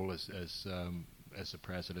my role as the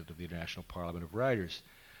president of the International Parliament of Writers,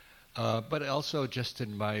 but also just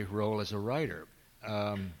in my role as a writer.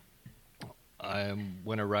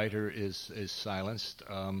 When a writer is silenced,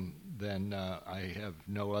 then I have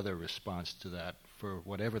no other response to that for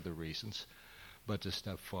whatever the reasons, but to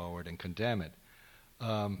step forward and condemn it.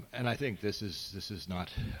 And I think this is not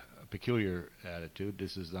a peculiar attitude.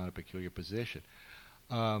 This is not a peculiar position.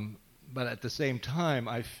 But at the same time,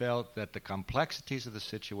 I felt that the complexities of the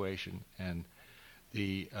situation and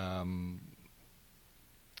the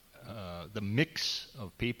the mix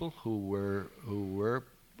of people who were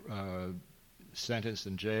sentenced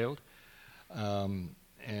and jailed,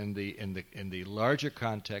 and the larger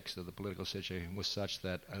context of the political situation was such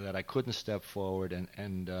that I couldn't step forward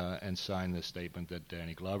and sign the statement that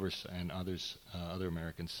Danny Glover and other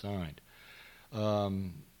Americans signed.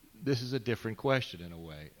 This is a different question in a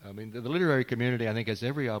way. I mean, the literary community, I think, has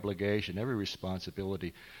every obligation, every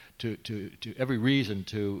responsibility, to every reason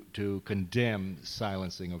to condemn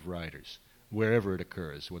silencing of writers wherever it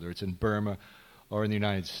occurs, whether it's in Burma or in the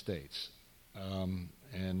United States.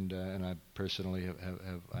 And I personally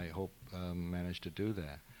have I hope, managed to do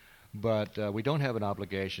that. But we don't have an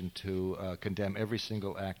obligation to condemn every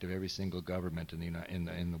single act of every single government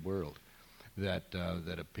in the world that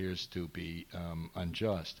appears to be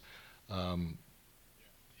unjust.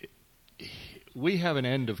 We have an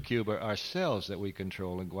end of Cuba ourselves that we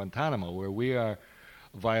control in Guantanamo, where we are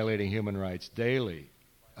violating human rights daily.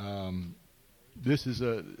 This is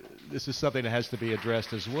something that has to be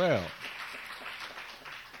addressed as well.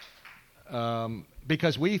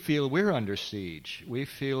 Because we feel we're under siege. We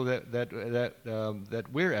feel that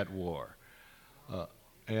we're at war,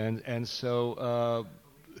 and so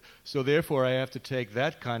therefore I have to take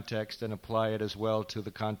that context and apply it as well to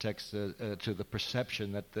the context to the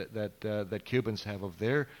perception that Cubans have of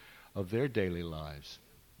their daily lives.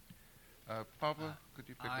 Pablo, could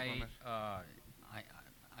you pick up on this?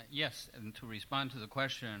 Yes, and to respond to the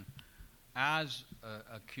question, as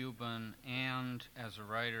a Cuban and as a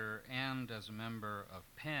writer and as a member of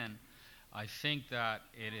PEN, I think that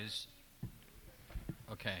it is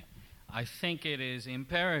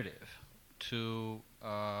imperative to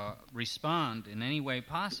respond in any way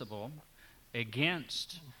possible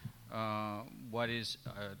against what is,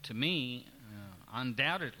 to me,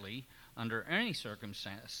 undoubtedly, under any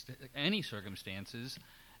circumstances,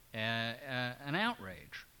 an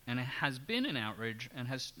outrage. And it has been an outrage and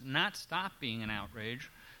has not stopped being an outrage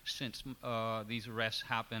since these arrests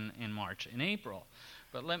happened in March and April.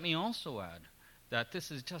 But let me also add that this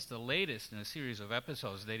is just the latest in a series of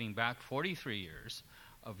episodes dating back 43 years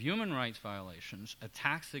of human rights violations,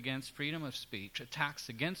 attacks against freedom of speech, attacks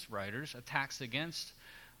against writers, attacks against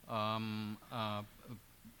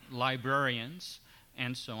librarians,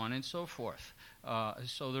 and so on and so forth.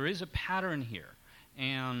 So there is a pattern here.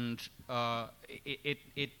 And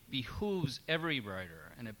it behooves every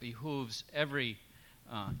writer, and it behooves every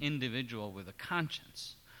individual with a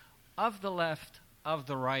conscience of the left, of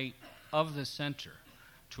the right, of the center,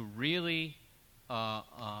 to really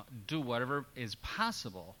do whatever is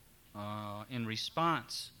possible in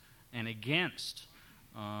response and against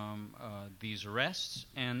these arrests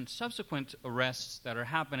and subsequent arrests that are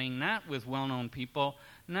happening not with well-known people,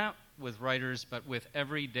 not with writers, but with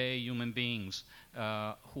everyday human beings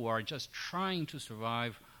who are just trying to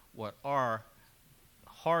survive what are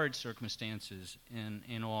hard circumstances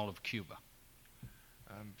in all of Cuba.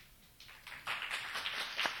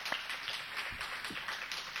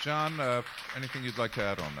 John, anything you'd like to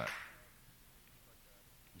add on that?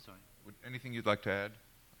 I'm sorry? Anything you'd like to add?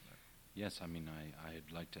 Yes, I mean,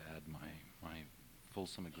 I'd like to add my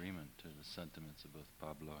fulsome agreement to the sentiments of both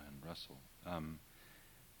Pablo and Russell.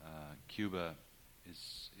 Cuba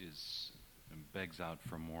begs out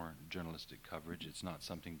for more journalistic coverage. It's not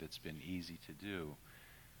something that's been easy to do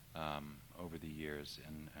over the years,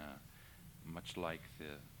 and much like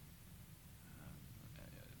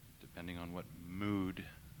depending on what mood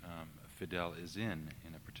Fidel is in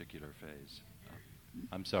a particular phase.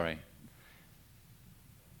 I'm sorry.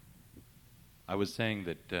 I was saying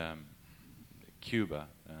that Cuba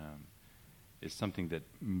is something that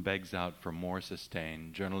begs out for more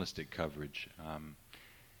sustained journalistic coverage.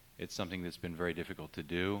 It's something that's been very difficult to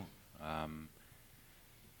do.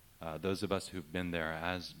 Those of us who've been there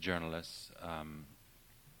as journalists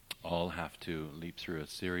all have to leap through a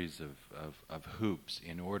series of hoops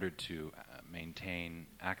in order to maintain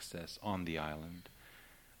access on the island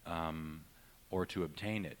or to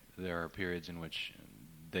obtain it. There are periods in which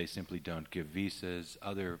they simply don't give visas,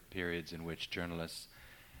 other periods in which journalists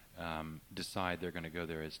decide they're going to go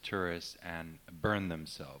there as tourists and burn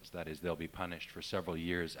themselves. That is, they'll be punished for several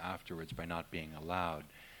years afterwards by not being allowed.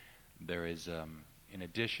 There is, in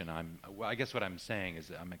addition, I guess what I'm saying is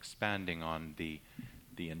that I'm expanding on the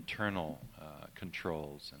internal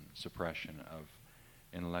controls and suppression of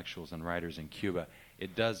intellectuals and writers in Cuba.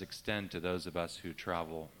 It does extend to those of us who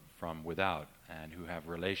travel from without and who have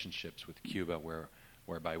relationships with Cuba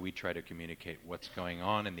whereby we try to communicate what's going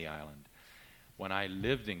on in the island. When I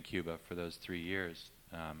lived in Cuba for those 3 years,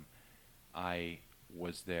 I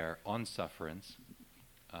was there on sufferance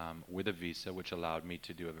with a visa which allowed me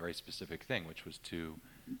to do a very specific thing, which was to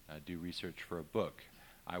do research for a book.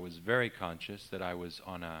 I was very conscious that I was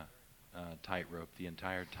on a tightrope the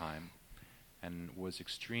entire time, and was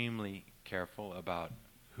extremely careful about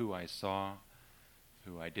who I saw,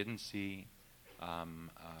 who I didn't see,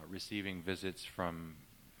 receiving visits from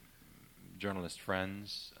journalist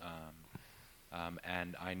friends,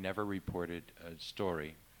 and I never reported a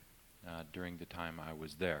story during the time I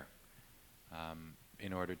was there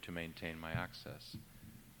in order to maintain my access.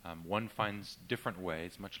 One finds different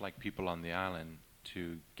ways, much like people on the island,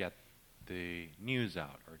 to get the news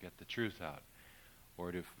out or get the truth out,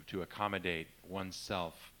 or to accommodate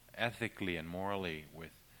oneself ethically and morally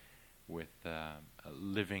with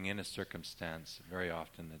living in a circumstance very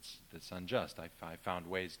often that's unjust. I found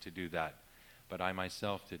ways to do that, but I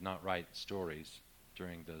myself did not write stories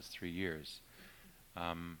during those 3 years.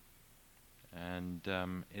 And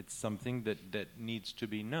it's something that needs to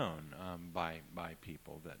be known by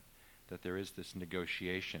people, that there is this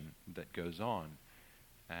negotiation that goes on.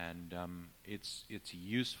 And it's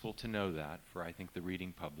useful to know that for, I think, the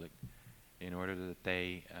reading public, in order that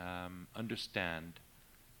they understand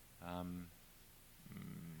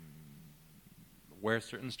where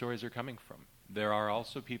certain stories are coming from. There are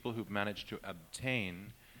also people who've managed to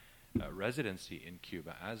obtain residency in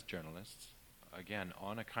Cuba as journalists, again,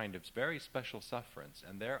 on a kind of very special sufferance,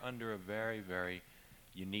 and they're under a very, very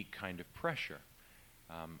unique kind of pressure,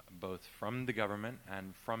 both from the government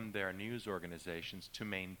and from their news organizations, to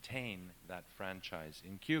maintain that franchise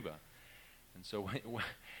in Cuba. And so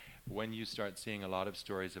when you start seeing a lot of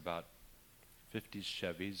stories about 50s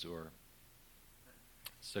Chevys or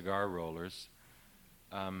cigar rollers,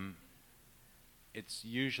 it's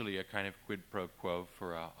usually a kind of quid pro quo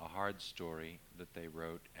for a hard story that they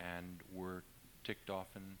wrote and were ticked off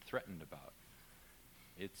and threatened about.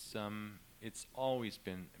 It's always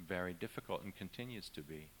been very difficult and continues to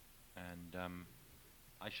be. And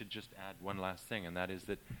I should just add one last thing, and that is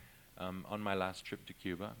that on my last trip to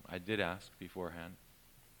Cuba, I did ask beforehand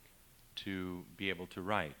to be able to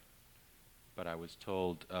write, but I was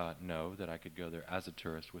told no, that I could go there as a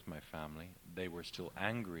tourist with my family. They were still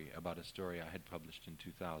angry about a story I had published in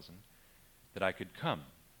 2000, that I could come,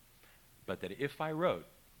 but that if I wrote,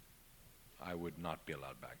 I would not be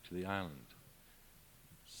allowed back to the island.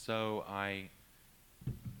 So I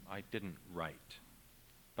didn't write,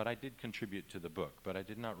 but I did contribute to the book, but I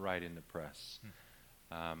did not write in the press.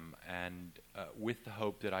 And with the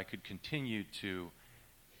hope that I could continue to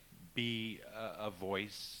be a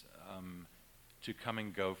voice, to come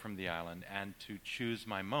and go from the island and to choose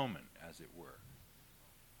my moment, as it were.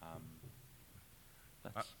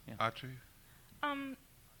 Audrey?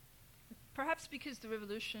 Perhaps because the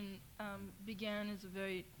revolution began as a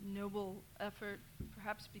very noble effort,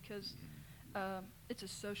 perhaps because it's a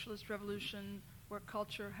socialist revolution where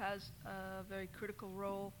culture has a very critical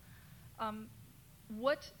role.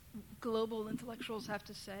 What global intellectuals have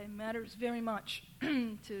to say matters very much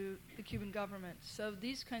to the Cuban government. So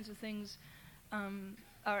these kinds of things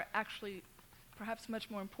are actually perhaps much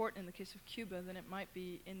more important in the case of Cuba than it might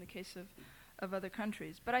be in the case of other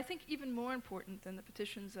countries. But I think even more important than the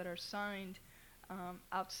petitions that are signed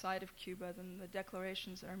outside of Cuba, than the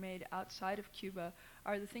declarations that are made outside of Cuba,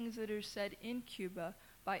 are the things that are said in Cuba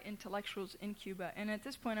by intellectuals in Cuba. And at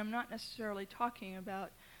this point, I'm not necessarily talking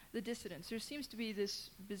about the dissidents. There seems to be this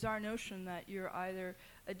bizarre notion that you're either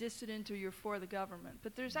a dissident or you're for the government.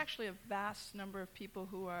 But there's actually a vast number of people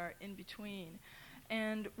who are in between.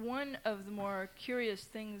 And one of the more curious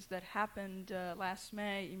things that happened last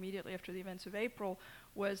May, immediately after the events of April,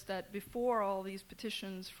 was that before all these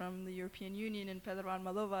petitions from the European Union and Pedro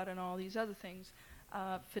Almodovar and all these other things,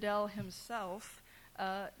 Fidel himself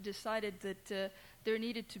decided that there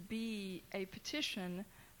needed to be a petition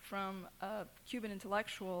from Cuban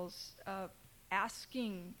intellectuals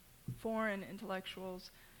asking foreign intellectuals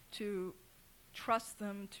to trust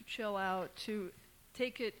them, to chill out, to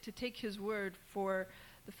take his word for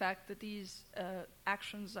the fact that these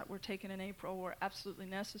actions that were taken in April were absolutely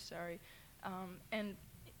necessary, and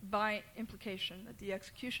by implication that the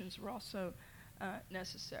executions were also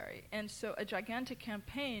necessary. And so a gigantic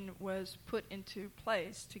campaign was put into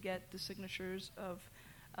place to get the signatures of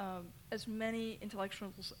as many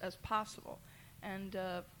intellectuals as possible. And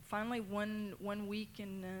finally, one week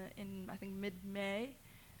in I think mid-May,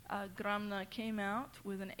 Gramna came out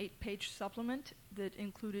with an 8-page supplement that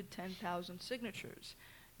included 10,000 signatures.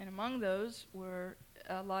 And among those were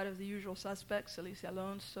a lot of the usual suspects, Alicia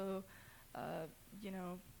Alonso,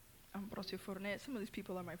 Ambrosio Fornet. Some of these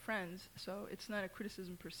people are my friends, so it's not a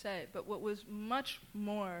criticism per se. But what was much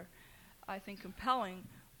more, I think, compelling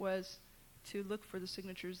was to look for the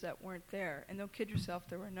signatures that weren't there. And don't kid yourself,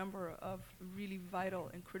 there were a number of really vital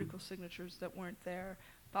and critical signatures that weren't there.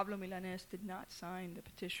 Pablo Milanés did not sign the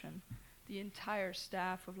petition. The entire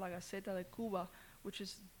staff of La Gaceta de Cuba, which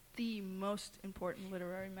is the most important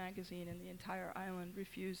literary magazine in the entire island,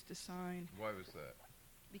 refused to sign. Why was that?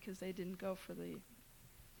 Because they didn't go for the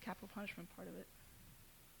capital punishment part of it.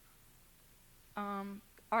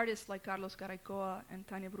 Artists like Carlos Garaycoa and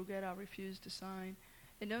Tania Bruguera refused to sign.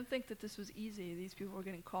 And don't think that this was easy. These people were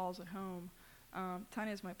getting calls at home.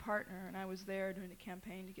 Tania's my partner, and I was there during the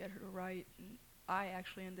campaign to get her to write. And I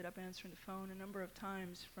actually ended up answering the phone a number of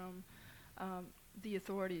times from the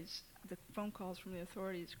authorities, the phone calls from the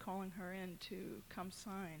authorities calling her in to come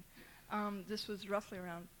sign. This was roughly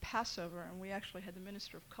around Passover, and we actually had the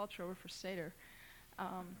Minister of Culture over for Seder.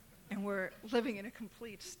 And we're living in a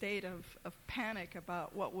complete state of panic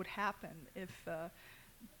about what would happen if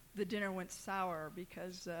the dinner went sour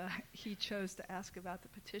because he chose to ask about the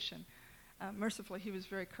petition. Mercifully, he was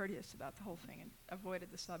very courteous about the whole thing and avoided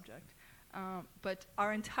the subject. But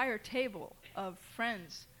our entire table of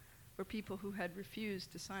friends were people who had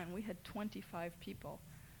refused to sign. We had 25 people,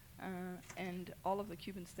 and all of the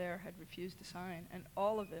Cubans there had refused to sign, and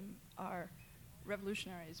all of them are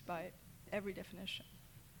revolutionaries by every definition.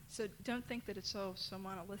 So don't think that it's so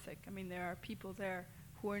monolithic. I mean, there are people there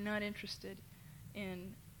who are not interested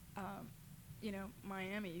in,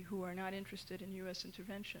 Miami, who are not interested in U.S.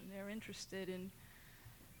 intervention. They're interested in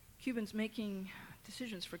Cubans making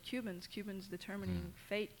decisions for Cubans, Cubans determining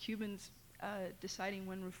fate, Cubans deciding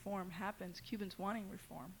when reform happens, Cubans wanting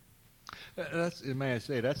reform. May I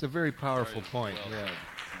say, that's a very powerful point. Yeah.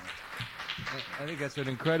 I think that's an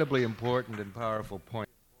incredibly important and powerful point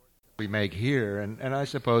we make here, and I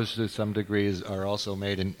suppose to some degree are also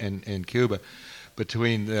made in Cuba,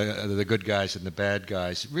 between the good guys and the bad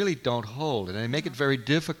guys, really don't hold, and they make it very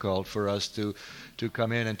difficult for us to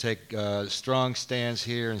come in and take strong stands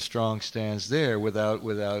here and strong stands there without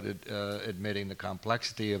admitting the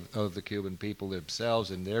complexity of the Cuban people themselves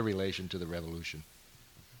and their relation to the revolution.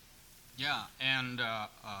 Yeah, and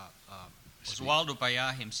Oswaldo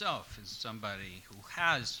Payá himself is somebody who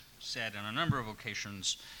has said on a number of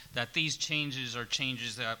occasions that these changes are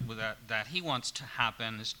changes that he wants to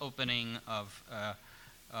happen, this opening of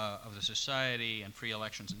the society and free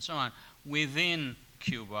elections and so on, within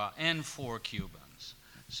Cuba and for Cubans.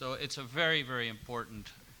 So it's a very, very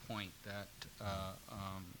important point that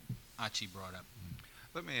Achi brought up.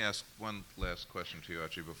 Let me ask one last question to you,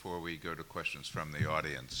 Achi, before we go to questions from the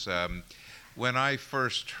audience. When I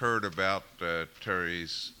first heard about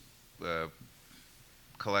Terry's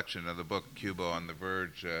collection of the book Cuba on the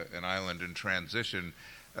Verge, An Island in Transition,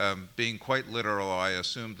 being quite literal, I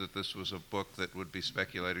assumed that this was a book that would be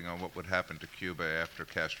speculating on what would happen to Cuba after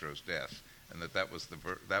Castro's death, and that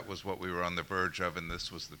was what we were on the verge of, and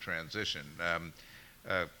this was the transition,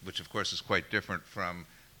 which of course is quite different from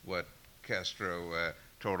what Castro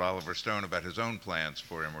told Oliver Stone about his own plans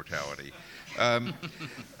for immortality.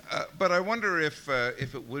 But I wonder if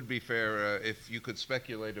it would be fair if you could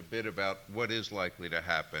speculate a bit about what is likely to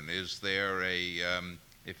happen. Is there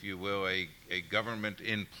if you will, a government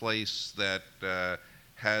in place that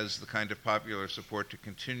has the kind of popular support to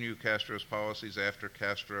continue Castro's policies after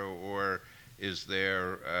Castro, or is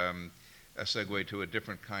there a segue to a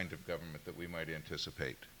different kind of government that we might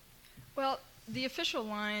anticipate? Well, the official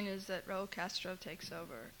line is that Raul Castro takes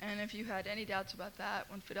over. And if you had any doubts about that,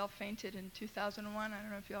 when Fidel fainted in 2001, I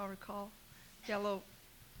don't know if you all recall, he had a little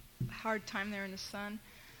hard time there in the sun.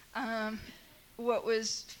 What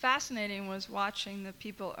was fascinating was watching the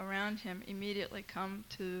people around him immediately come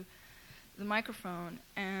to the microphone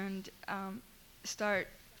and start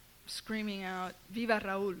screaming out, "Viva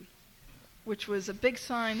Raúl," which was a big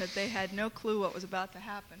sign that they had no clue what was about to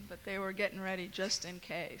happen, but they were getting ready just in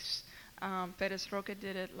case. Pérez Roque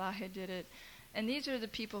did it, Laje did it, and these are the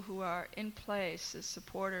people who are in place as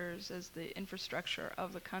supporters, as the infrastructure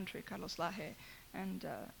of the country, Carlos Laje, and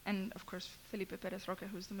of course Felipe Pérez Roque,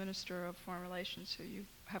 who's the Minister of Foreign Relations, who you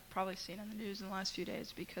have probably seen on the news in the last few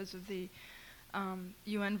days because of the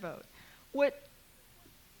UN vote. What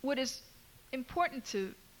is important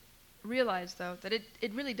to realize, though, that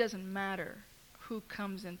it really doesn't matter who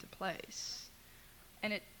comes into place,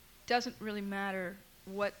 and it doesn't really matter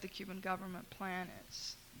what the Cuban government plan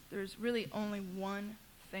is. There's really only one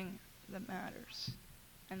thing that matters,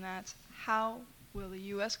 and that's how will the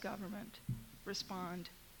U.S. government respond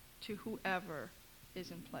to whoever is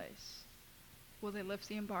in place. Will they lift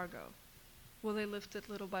the embargo? Will they lift it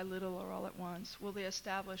little by little or all at once? Will they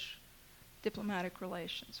establish diplomatic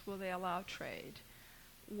relations? Will they allow trade?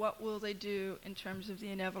 what will they do in terms of the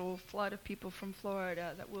inevitable flood of people from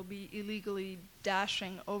Florida that will be illegally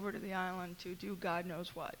dashing over to the island to do God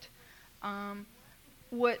knows what?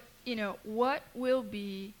 What will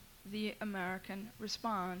be the American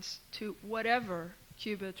response to whatever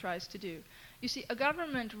Cuba tries to do? You see, a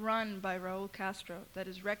government run by Raul Castro that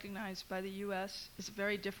is recognized by the U.S. is a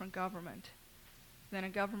very different government than a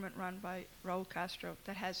government run by Raul Castro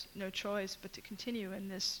that has no choice but to continue in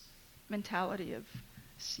this mentality of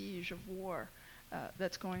siege, of war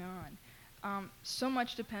that's going on. So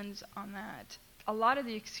much depends on that. A lot of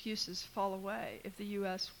the excuses fall away if the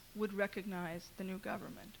U.S. would recognize the new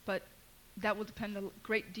government, but that will depend a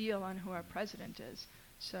great deal on who our president is.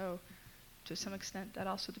 So, to some extent, that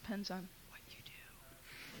also depends on what you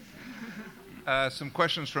do. Some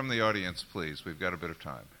questions from the audience, please. We've got a bit of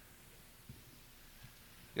time.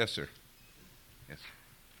 Yes, sir. Yes.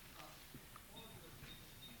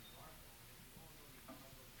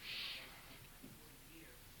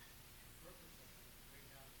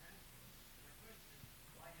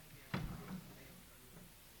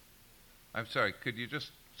 I'm sorry, could you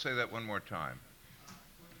just say that one more time?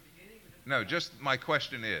 No, just my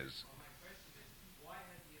question is.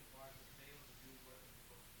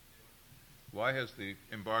 Why has the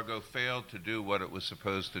embargo failed to do what it was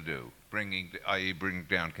supposed to do, i.e. bring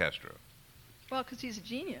down Castro? Well, because he's a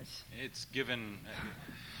genius. It's given...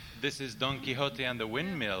 this is Don Quixote and the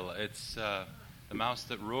windmill. It's the mouse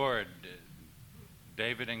that roared,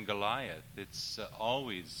 David and Goliath. It's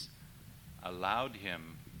always allowed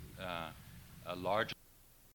him a large